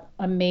more about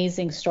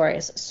amazing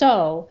stories.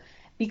 So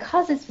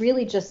because it's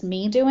really just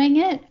me doing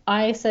it,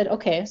 I said,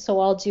 okay, so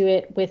I'll do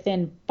it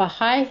within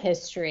Baha'i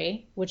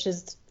history, which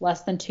is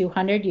less than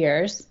 200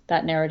 years.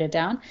 That narrowed it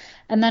down.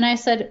 And then I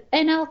said,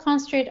 and I'll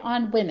concentrate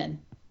on women.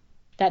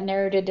 That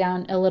narrowed it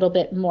down a little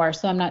bit more,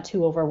 so I'm not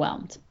too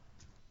overwhelmed.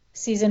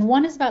 Season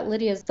 1 is about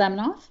Lydia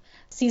Zamenhof.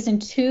 Season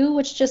 2,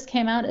 which just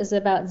came out, is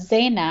about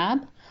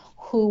Zainab,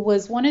 who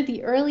was one of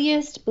the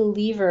earliest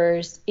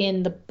believers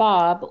in the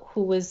Bab,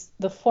 who was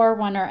the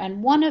forerunner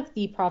and one of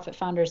the prophet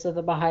founders of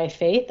the Baha'i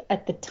faith.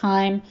 At the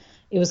time,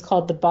 it was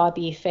called the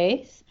Babi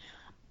faith.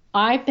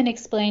 I've been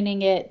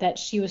explaining it that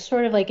she was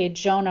sort of like a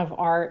Joan of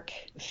Arc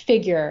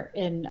figure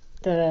in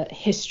the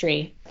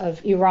history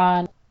of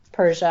Iran,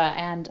 Persia,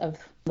 and of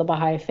the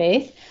Baha'i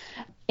faith.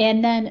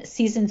 And then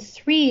season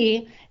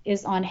 3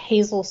 is on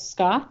Hazel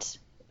Scott,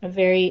 a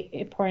very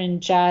important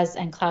jazz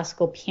and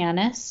classical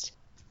pianist.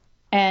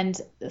 And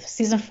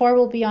season 4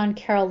 will be on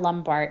Carol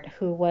Lombard,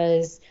 who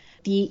was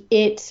the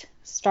It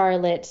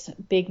starlet,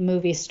 big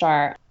movie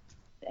star.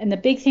 And the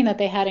big thing that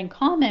they had in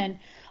common,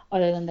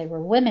 other than they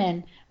were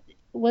women,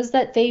 was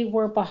that they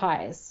were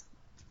Baha'is.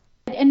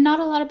 And not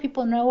a lot of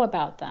people know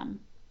about them.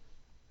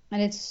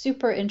 And it's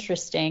super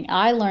interesting.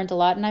 I learned a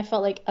lot, and I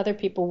felt like other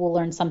people will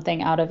learn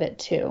something out of it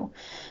too.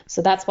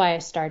 So that's why I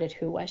started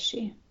Who Was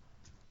She?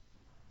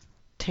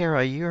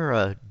 Tara, you're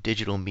a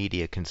digital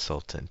media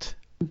consultant.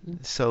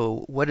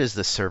 So what is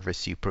the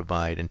service you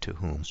provide and to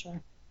whom?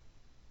 Sure.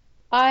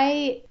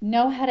 I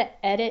know how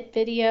to edit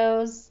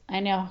videos. I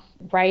know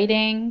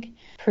writing.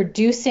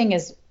 Producing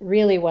is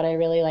really what I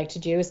really like to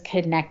do, is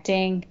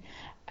connecting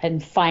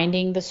and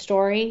finding the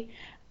story.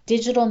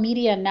 Digital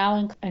media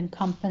now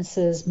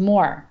encompasses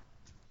more.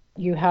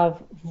 You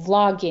have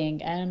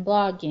vlogging and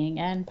blogging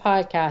and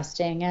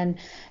podcasting and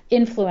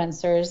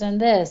influencers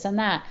and this and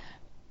that.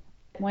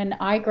 When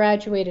I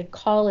graduated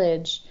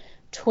college,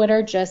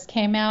 Twitter just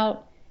came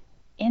out.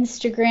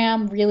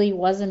 Instagram really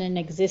wasn't in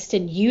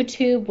existence.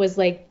 YouTube was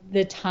like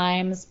the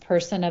Times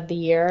Person of the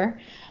Year.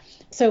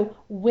 So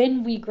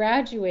when we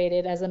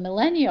graduated as a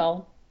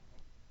millennial,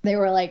 they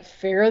were like,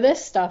 figure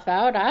this stuff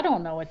out. I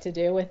don't know what to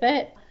do with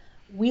it.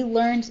 We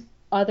learned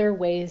other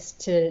ways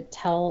to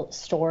tell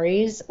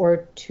stories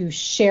or to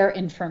share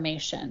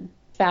information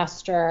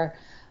faster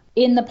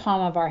in the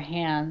palm of our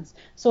hands.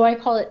 So I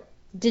call it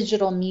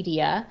digital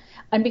media.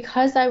 And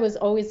because I was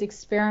always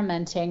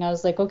experimenting, I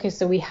was like, okay,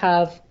 so we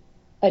have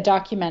a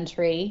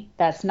documentary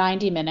that's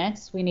 90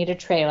 minutes. We need a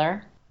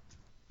trailer.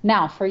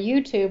 Now for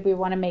YouTube, we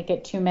want to make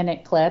it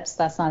 2-minute clips.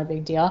 That's not a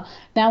big deal.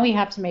 Now we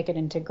have to make it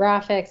into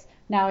graphics.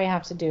 Now we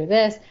have to do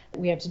this.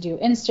 We have to do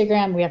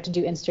Instagram. We have to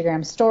do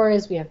Instagram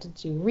stories. We have to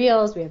do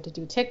reels. We have to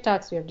do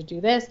TikToks. We have to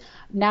do this.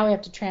 Now we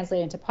have to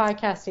translate into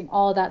podcasting,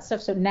 all of that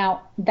stuff. So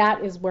now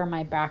that is where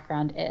my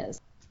background is.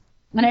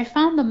 And I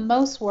found the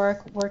most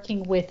work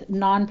working with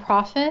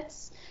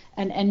nonprofits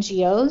and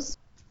NGOs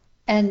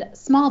and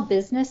small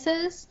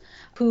businesses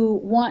who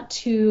want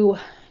to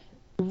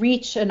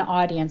reach an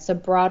audience, a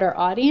broader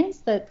audience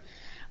that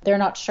they're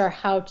not sure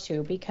how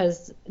to,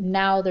 because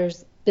now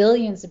there's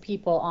billions of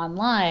people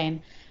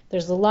online.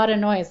 There's a lot of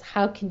noise.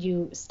 How can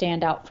you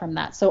stand out from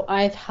that? So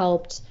I've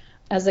helped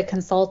as a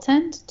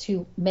consultant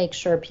to make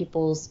sure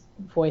people's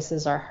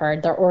voices are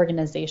heard, their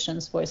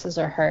organizations' voices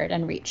are heard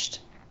and reached.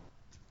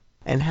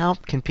 And how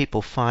can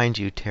people find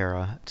you,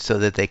 Tara, so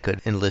that they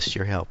could enlist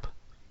your help?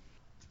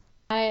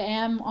 I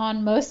am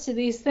on most of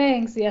these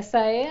things. Yes,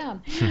 I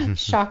am.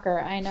 Shocker,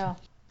 I know.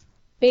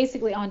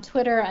 Basically on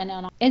Twitter and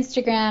on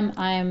Instagram,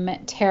 I'm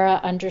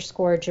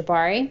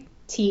Tara_Jabbari,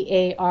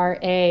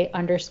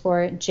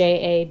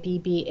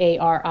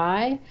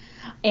 TARA_JABBARI.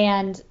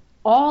 And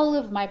all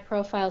of my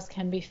profiles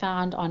can be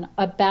found on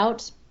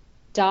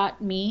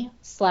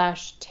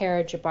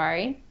about.me/Tara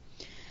Jabbari.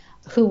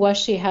 Who Was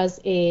She has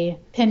a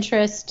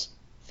Pinterest,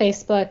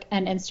 Facebook,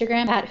 and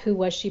Instagram at Who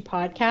Was She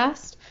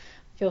Podcast.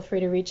 Feel free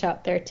to reach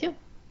out there too.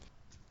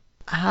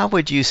 How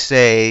would you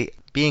say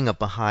being a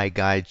Baha'i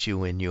guides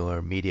you in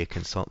your media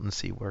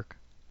consultancy work?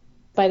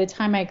 By the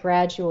time I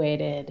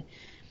graduated,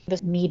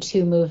 the Me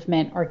Too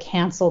movement or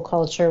cancel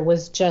culture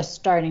was just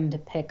starting to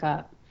pick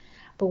up.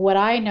 But what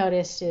I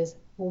noticed is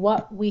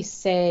what we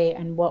say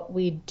and what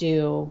we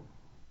do,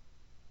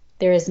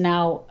 there is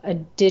now a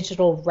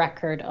digital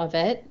record of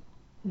it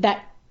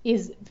that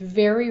is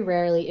very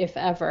rarely, if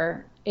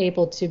ever,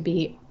 able to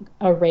be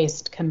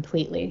erased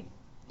completely.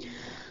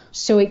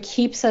 So it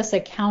keeps us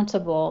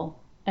accountable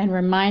and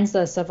reminds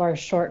us of our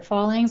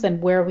shortfallings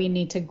and where we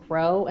need to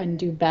grow and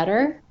do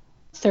better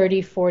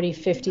 30, 40,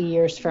 50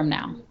 years from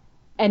now.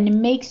 And it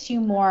makes you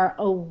more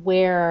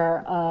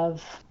aware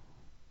of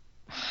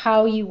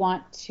how you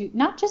want to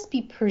not just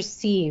be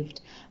perceived,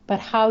 but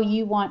how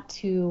you want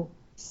to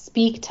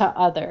speak to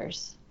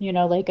others. You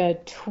know, like a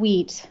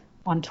tweet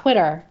on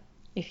Twitter,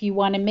 if you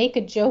want to make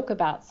a joke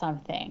about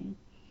something.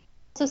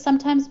 So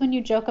sometimes when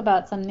you joke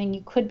about something,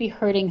 you could be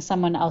hurting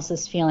someone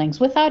else's feelings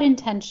without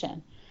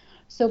intention.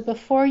 So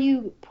before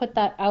you put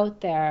that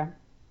out there,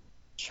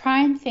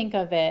 try and think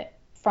of it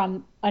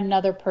from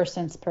another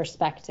person's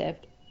perspective.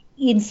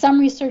 In some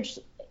research,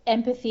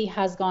 empathy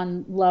has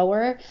gone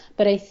lower,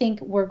 but I think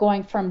we're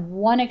going from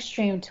one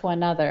extreme to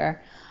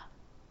another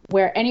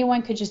where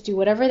anyone could just do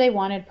whatever they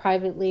wanted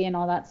privately and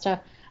all that stuff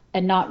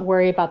and not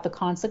worry about the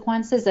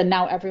consequences. And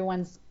now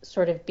everyone's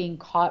sort of being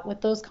caught with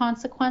those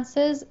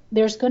consequences.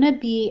 There's going to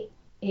be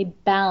a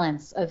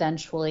balance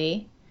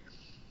eventually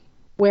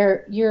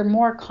where you're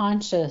more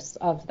conscious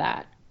of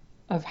that,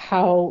 of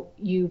how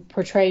you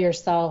portray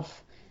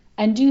yourself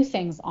and do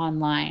things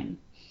online,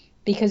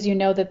 because you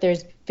know that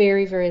there's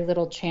very, very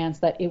little chance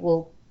that it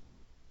will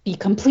be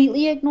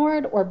completely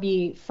ignored or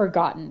be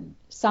forgotten.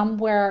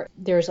 Somewhere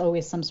there's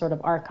always some sort of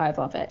archive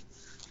of it.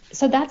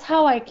 So that's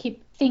how I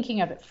keep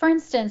thinking of it. For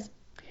instance,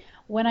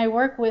 When I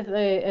work with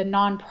a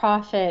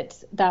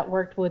nonprofit that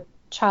worked with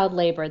child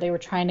labor, they were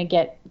trying to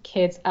get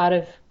kids out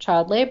of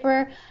child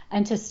labor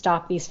and to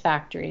stop these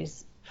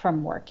factories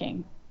from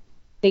working.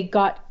 They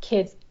got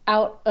kids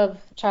out of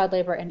child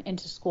labor and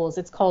into schools.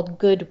 It's called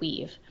Good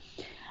Weave.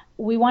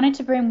 We wanted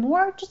to bring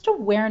more just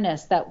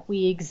awareness that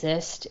we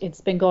exist.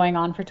 It's been going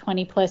on for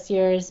 20 plus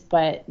years,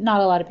 but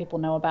not a lot of people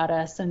know about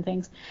us and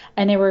things.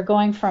 And they were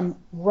going from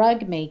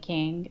rug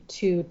making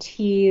to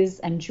teas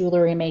and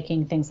jewelry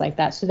making, things like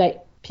that, so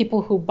that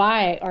people who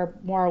buy are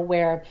more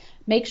aware.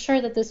 Make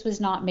sure that this was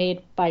not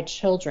made by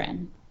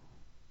children.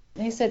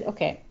 They said,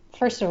 okay,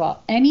 first of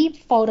all, any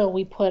photo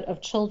we put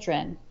of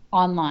children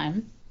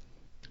online,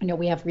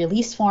 we have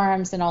release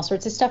forms and all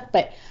sorts of stuff,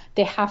 but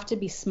they have to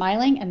be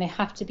smiling and they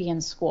have to be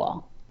in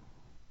school.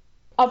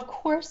 Of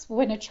course,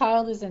 when a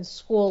child is in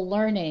school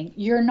learning,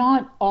 you're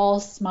not all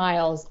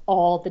smiles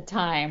all the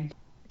time.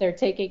 They're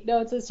taking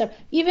notes and stuff.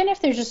 Even if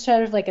they're just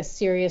sort of like a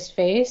serious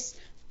face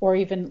or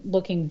even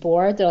looking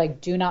bored, they're like,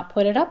 do not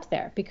put it up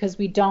there, because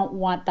we don't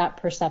want that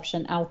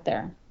perception out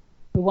there.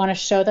 We want to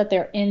show that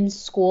they're in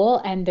school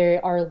and they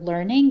are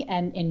learning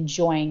and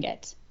enjoying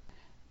it.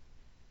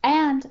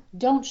 And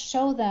don't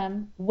show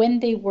them when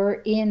they were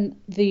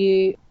in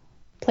the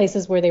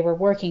places where they were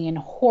working in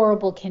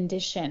horrible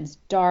conditions,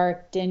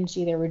 dark,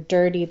 dingy, they were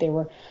dirty, they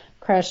were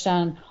crushed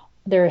on,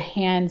 their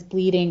hands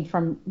bleeding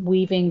from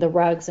weaving the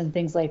rugs and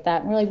things like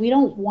that. And we're like, we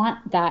don't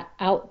want that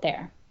out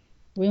there.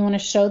 We want to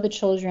show the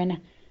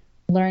children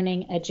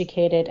learning,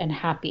 educated, and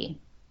happy.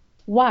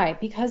 Why?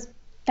 Because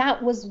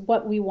that was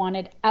what we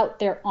wanted out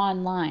there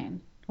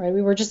online, right?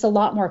 We were just a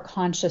lot more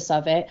conscious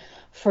of it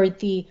for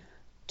the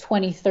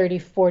 20, 30,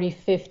 40,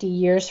 50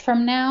 years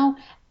from now,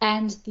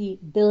 and the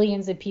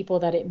billions of people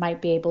that it might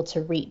be able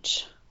to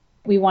reach.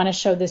 We want to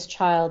show this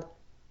child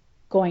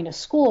going to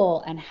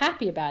school and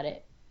happy about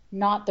it,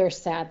 not their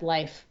sad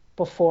life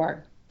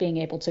before being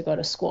able to go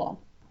to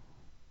school.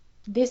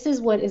 This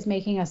is what is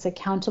making us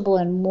accountable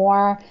and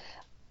more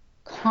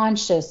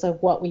conscious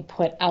of what we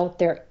put out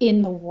there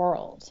in the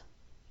world.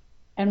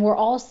 And we're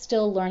all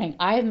still learning.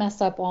 I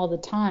mess up all the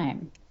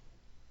time,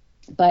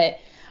 but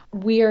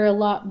we're a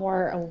lot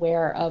more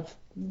aware of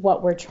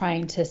what we're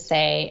trying to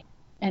say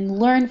and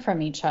learn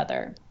from each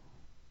other.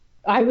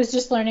 I was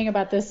just learning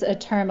about this, a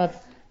term of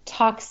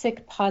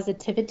toxic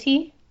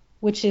positivity,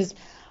 which is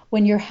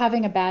when you're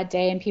having a bad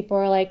day and people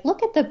are like,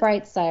 look at the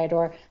bright side,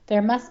 or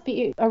there must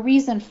be a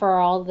reason for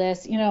all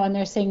this, and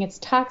they're saying it's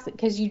toxic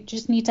because you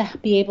just need to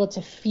be able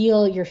to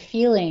feel your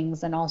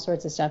feelings and all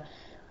sorts of stuff.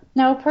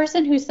 Now, a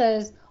person who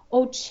says,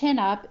 oh, chin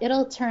up,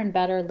 it'll turn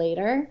better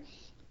later,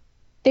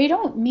 they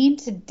don't mean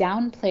to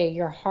downplay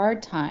your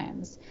hard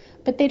times,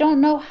 but they don't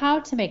know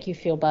how to make you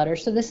feel better.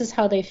 So this is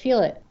how they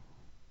feel it.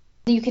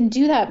 You can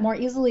do that more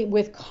easily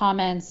with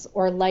comments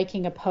or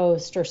liking a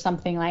post or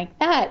something like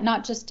that,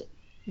 not just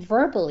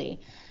verbally.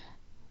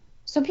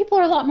 So people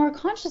are a lot more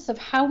conscious of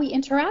how we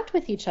interact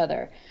with each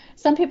other.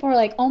 Some people are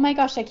like, oh my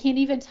gosh, I can't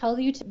even tell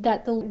you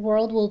that the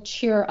world will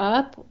cheer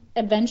up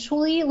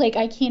eventually. Like,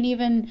 I can't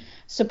even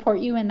support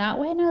you in that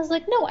way. And I was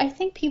like, no, I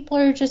think people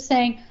are just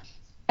saying,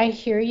 I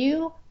hear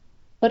you,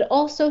 but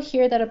also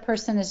hear that a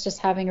person is just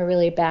having a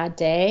really bad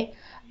day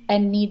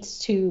and needs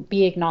to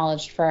be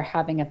acknowledged for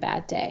having a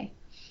bad day.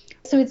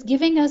 So it's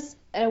giving us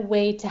a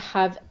way to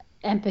have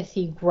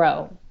empathy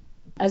grow.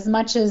 As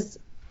much as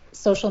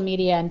social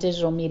media and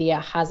digital media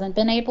hasn't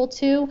been able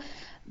to,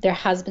 there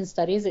has been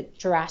studies that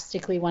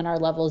drastically went our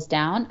levels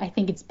down. I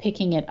think it's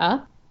picking it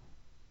up.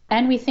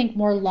 And we think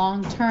more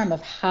long term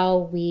of how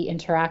we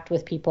interact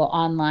with people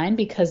online,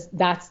 because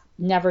that's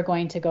never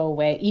going to go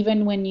away.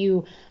 Even when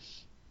you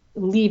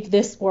leave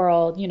this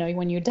world,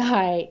 when you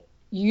die,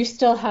 you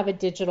still have a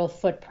digital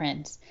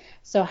footprint.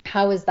 So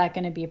how is that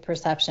going to be a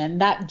perception?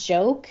 That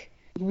joke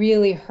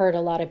really hurt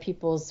a lot of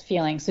people's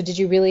feelings. So did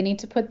you really need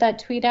to put that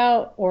tweet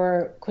out,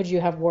 or could you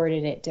have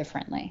worded it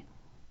differently?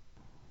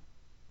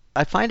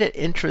 I find it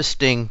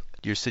interesting,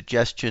 your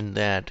suggestion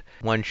that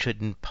one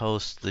shouldn't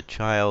post the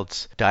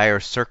child's dire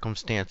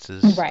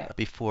circumstances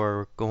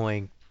before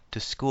going to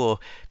school,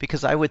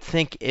 because I would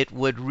think it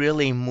would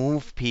really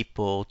move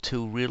people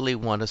to really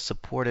want to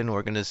support an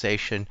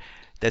organization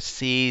that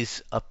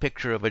sees a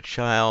picture of a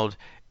child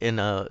in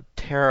a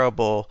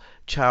terrible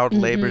child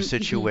labor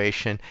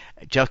situation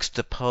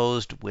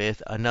juxtaposed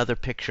with another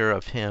picture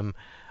of him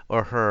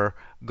or her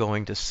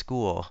going to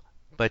school.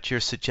 But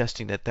you're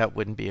suggesting that that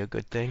wouldn't be a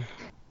good thing?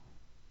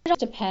 It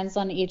depends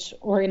on each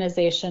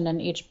organization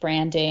and each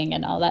branding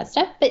and all that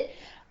stuff, but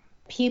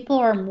people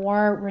are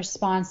more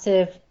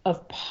responsive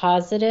of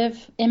positive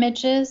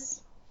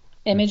images.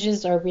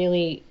 Images are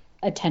really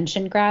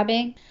attention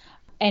grabbing,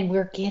 and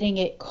we're getting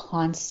it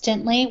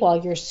constantly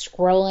while you're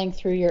scrolling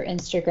through your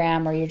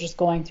Instagram or you're just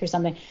going through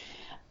something.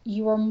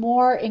 You are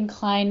more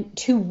inclined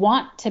to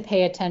want to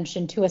pay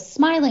attention to a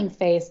smiling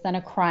face than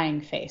a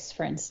crying face,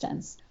 for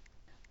instance.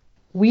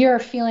 We are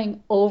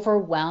feeling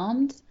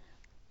overwhelmed.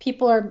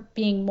 People are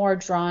being more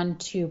drawn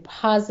to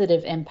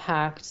positive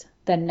impact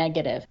than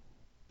negative.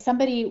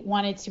 Somebody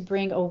wanted to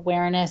bring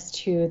awareness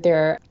to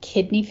their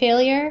kidney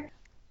failure.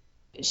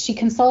 she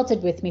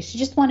consulted with me. She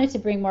just wanted to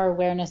bring more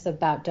awareness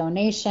about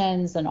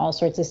donations and all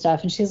sorts of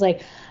stuff. And she's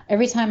like,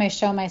 every time I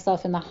show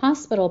myself in the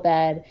hospital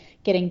bed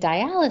getting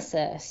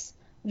dialysis,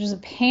 which is a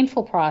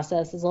painful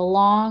process, is a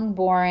long,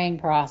 boring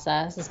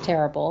process, it's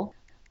terrible.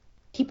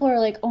 People are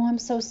like, oh, I'm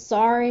so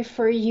sorry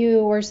for you,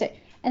 or say,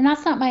 and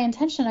that's not my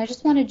intention. I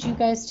just wanted you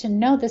guys to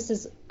know this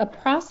is a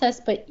process,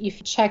 but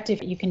you've checked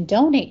if you can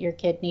donate your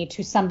kidney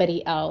to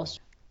somebody else.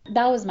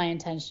 That was my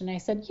intention. I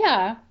said,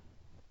 yeah,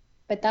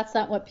 but that's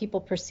not what people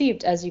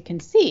perceived, as you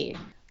can see.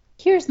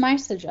 Here's my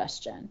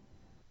suggestion.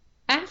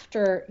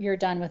 After you're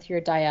done with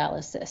your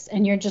dialysis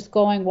and you're just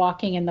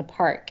walking in the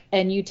park,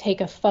 and you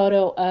take a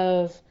photo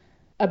of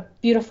a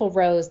beautiful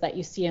rose that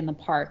you see in the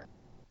park,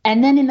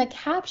 and then in the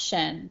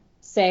caption,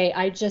 say,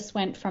 I just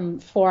went from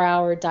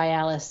 4-hour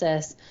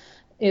dialysis.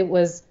 It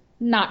was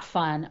not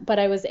fun, but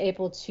I was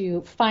able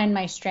to find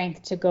my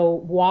strength to go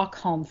walk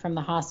home from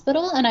the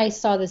hospital, and I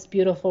saw this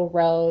beautiful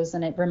rose,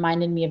 and it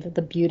reminded me of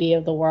the beauty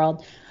of the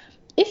world.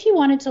 If you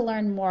wanted to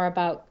learn more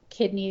about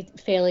kidney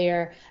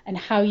failure and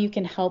how you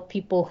can help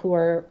people who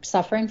are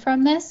suffering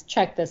from this,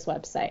 check this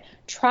website.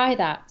 Try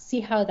that. See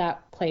how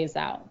that plays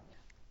out.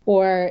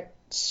 Or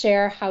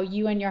share how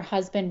you and your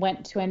husband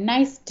went to a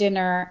nice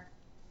dinner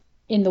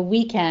in the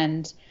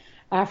weekend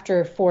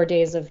after 4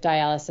 days of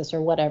dialysis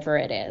or whatever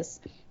it is.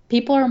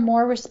 People are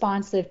more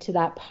responsive to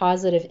that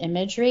positive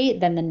imagery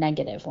than the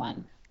negative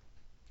one.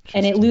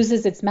 And it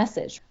loses its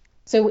message.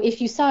 So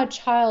if you saw a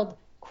child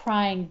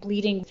crying,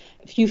 bleeding,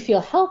 if you feel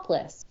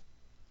helpless.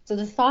 So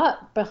the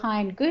thought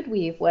behind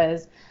GoodWeave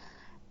was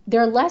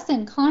they're less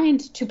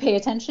inclined to pay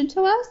attention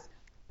to us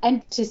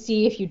and to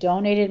see if you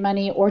donated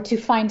money, or to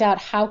find out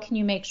how can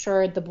you make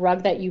sure the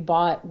rug that you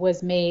bought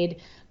was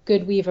made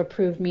GoodWeave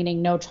approved,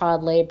 meaning no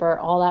child labor,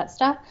 all that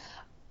stuff.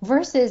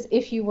 Versus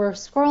if you were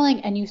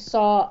scrolling and you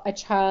saw a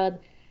child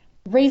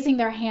raising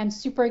their hand,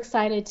 super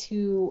excited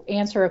to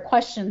answer a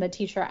question the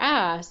teacher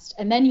asked,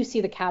 and then you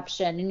see the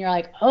caption and you're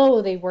like,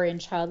 oh, they were in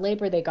child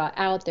labor, they got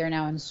out, they're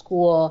now in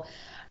school.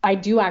 I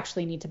do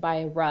actually need to buy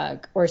a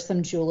rug or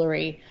some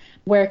jewelry.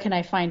 Where can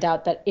I find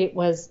out that it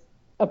was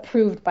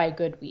approved by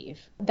GoodWeave?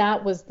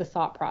 That was the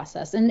thought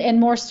process, and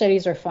more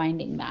studies are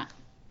finding that.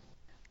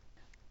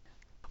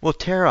 Well,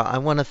 Tara, I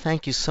want to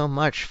thank you so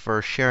much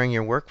for sharing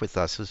your work with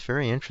us. It was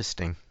very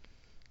interesting.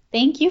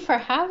 Thank you for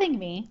having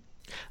me.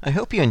 I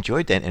hope you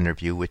enjoyed that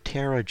interview with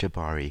Tara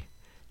Jabbari,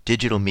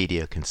 digital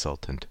media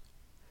consultant.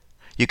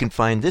 You can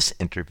find this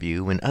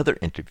interview and other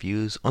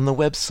interviews on the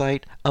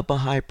website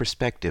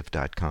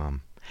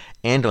abahaiperspective.com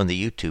and on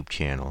the YouTube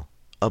channel,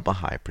 A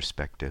Baha'i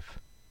Perspective.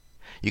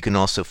 You can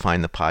also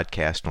find the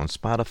podcast on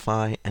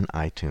Spotify and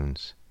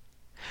iTunes.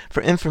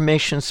 For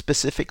information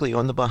specifically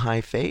on the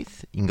Baha'i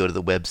Faith, you can go to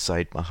the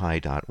website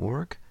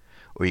baha'i.org,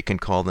 or you can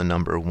call the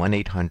number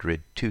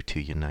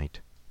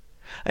 1-800-22-UNITE.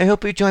 I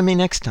hope you join me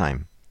next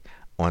time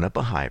on A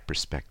Baha'i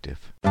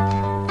Perspective.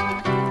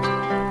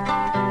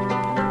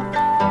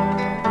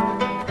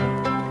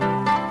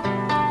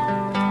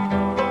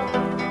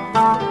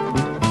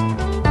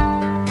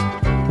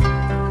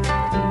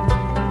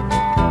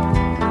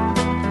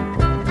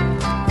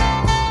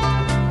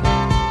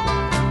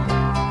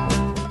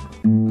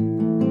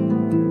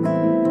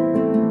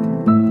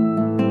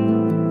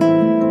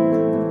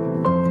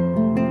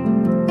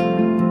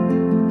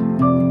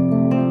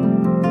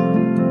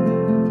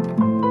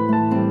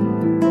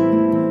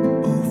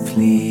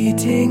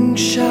 Fleeting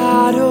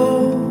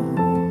shadow,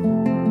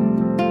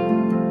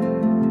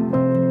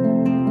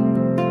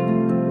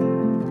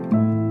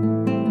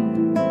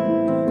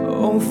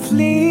 oh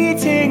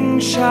fleeting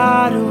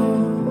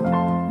shadow,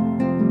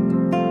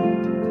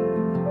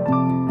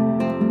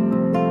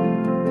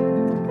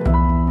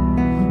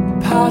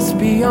 pass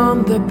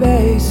beyond the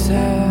bases,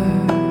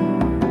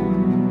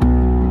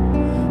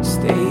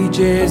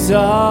 stages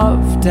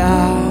of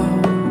doubt.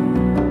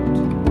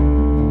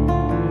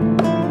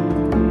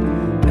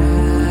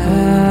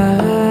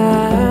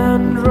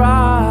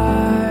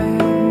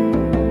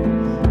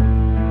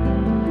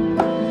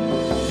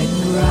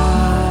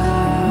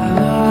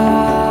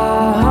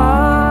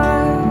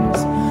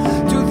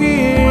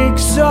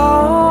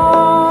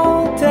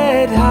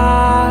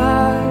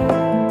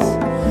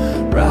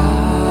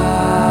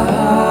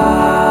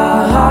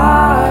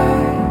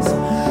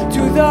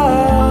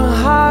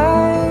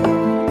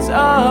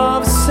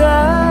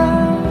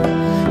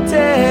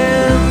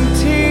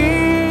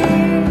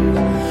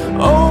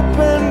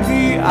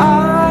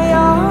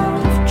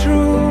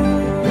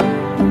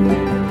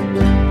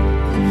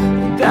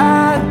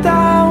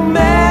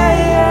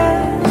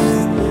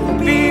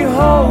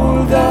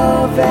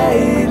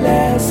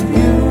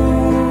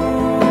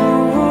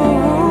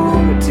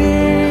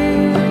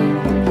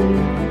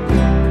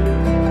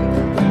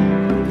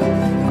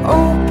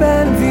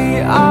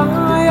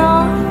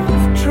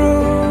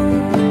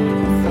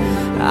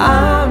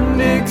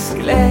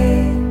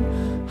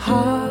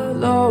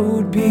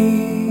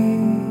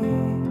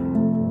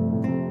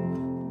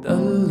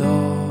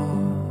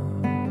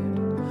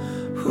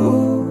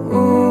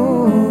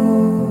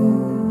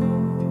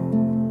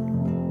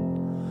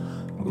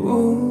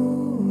 Ooh.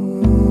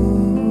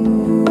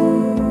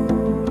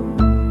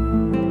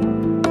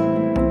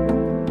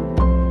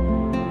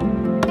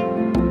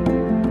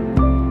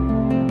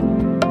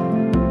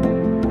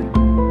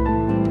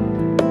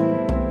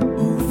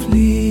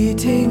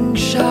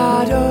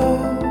 shadow.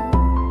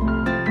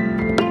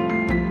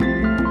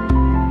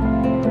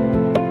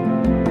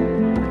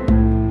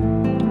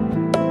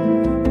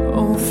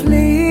 Oh,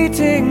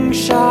 fleeting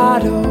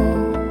shadow.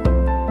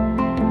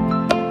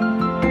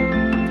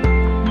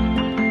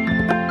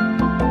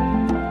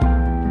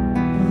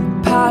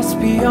 Pass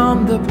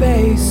beyond the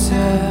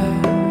baser,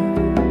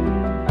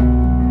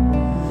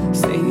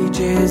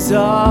 stages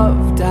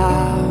of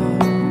doubt.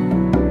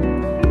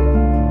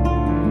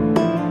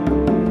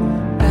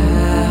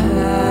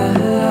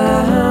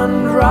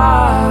 Rise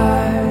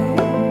and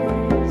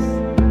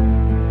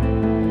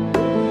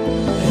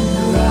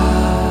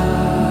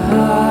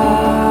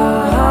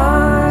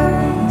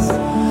rise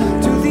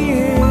to the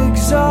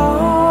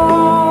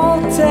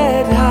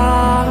exalted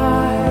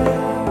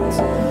heights.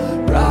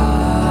 Rise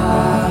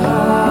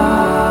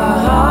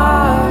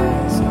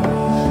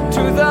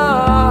to the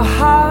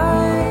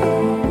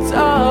heights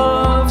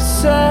of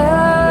certainty.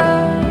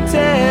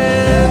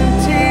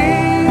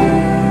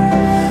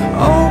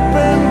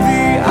 Open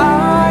the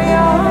eye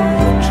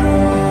of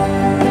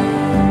truth,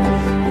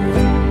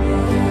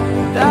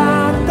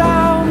 that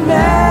thou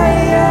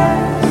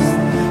mayest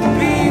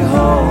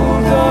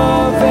behold the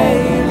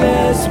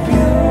veilless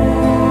beauty.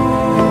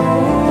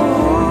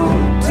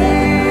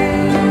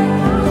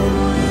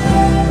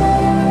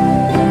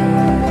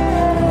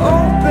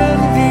 Open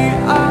the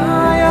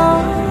eye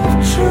of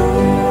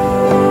truth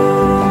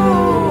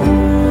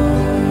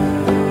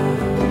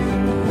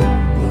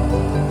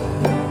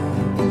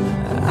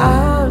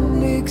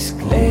and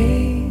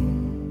exclaim,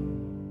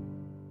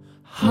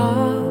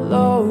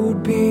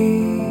 hallowed be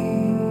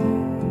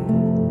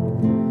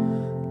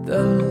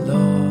the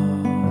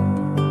Lord.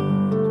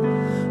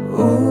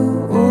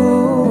 Ooh,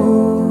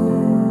 ooh,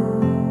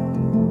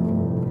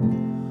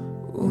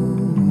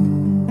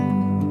 ooh.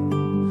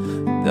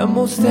 The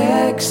most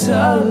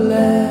excellent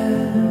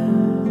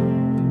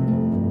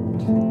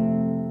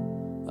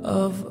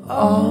of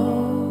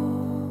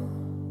all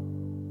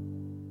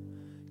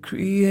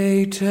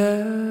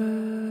creators.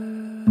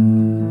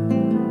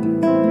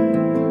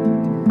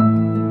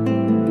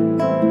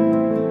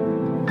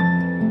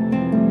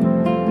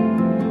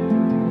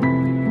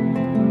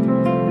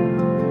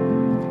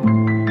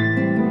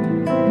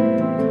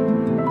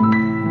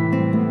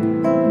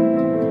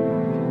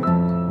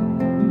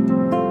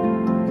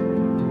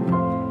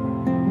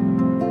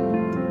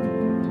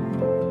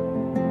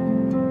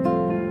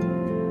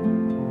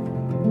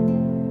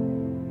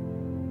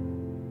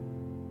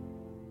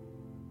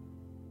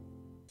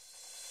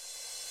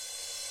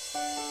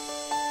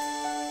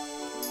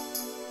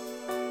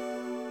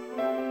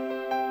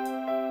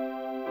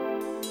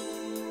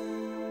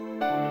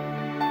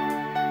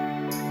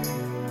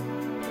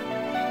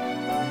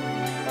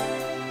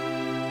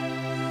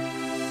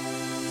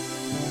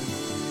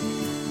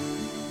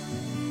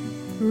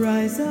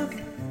 Rise up,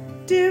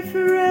 dear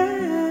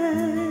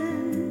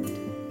friend,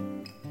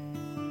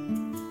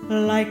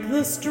 like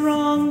the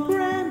strong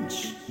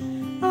branch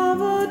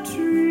of a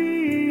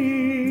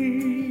tree.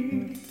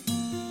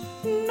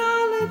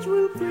 Knowledge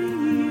will bring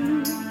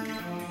you,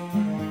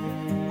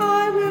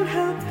 I will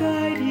help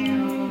guide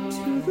you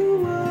to the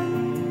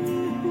one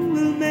who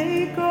will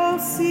make all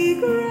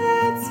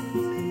secrets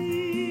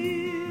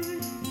clear.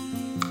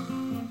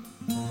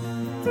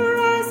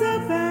 Rise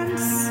up and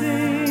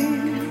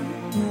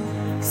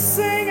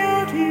sing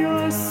out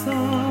your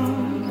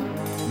song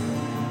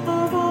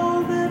of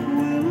all that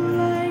will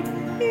light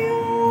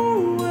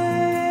your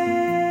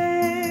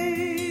way.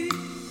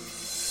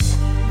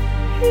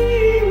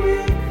 He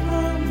will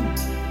come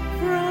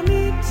from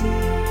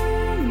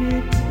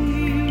eternity.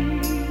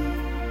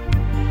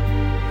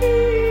 He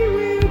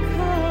will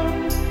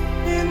come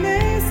in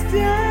this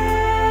day.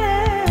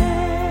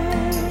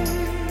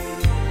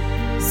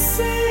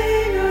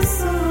 Sing a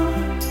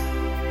song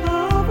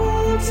of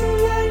all to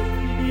light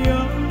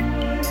your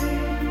way.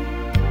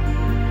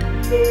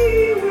 He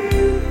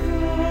will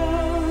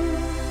come.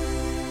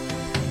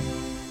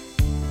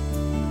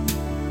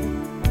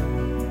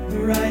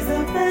 Rise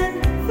up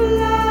and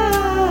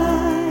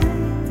fly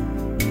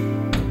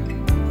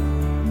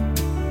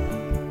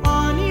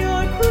on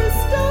your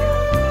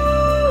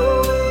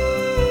crystal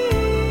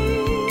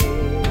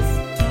wings.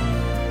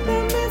 The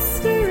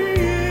mystery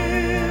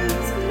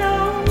is no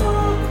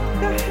more.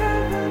 The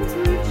heavens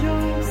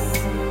rejoice.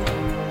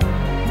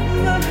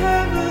 The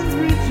heavens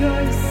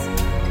rejoice,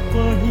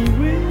 for he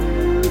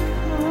will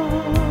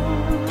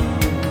come.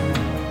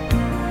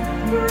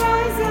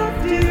 Rise up,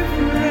 dear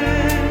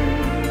friend.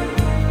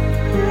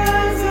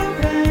 Rise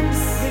up and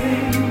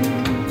sing.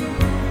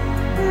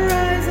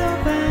 Rise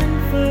up and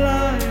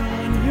fly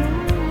on your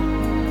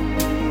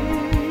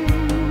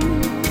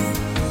wings.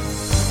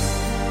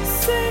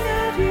 Sing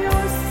out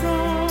your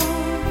song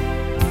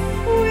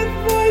with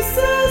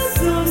voices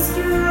so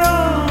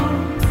strong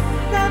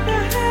that the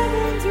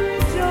heavens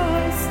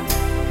rejoice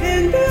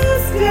in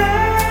this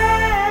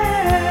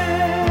day.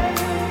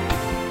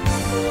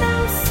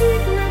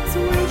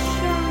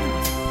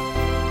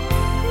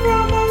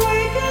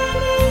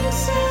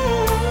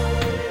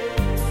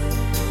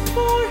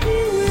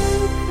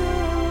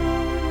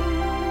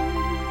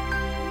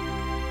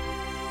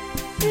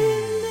 is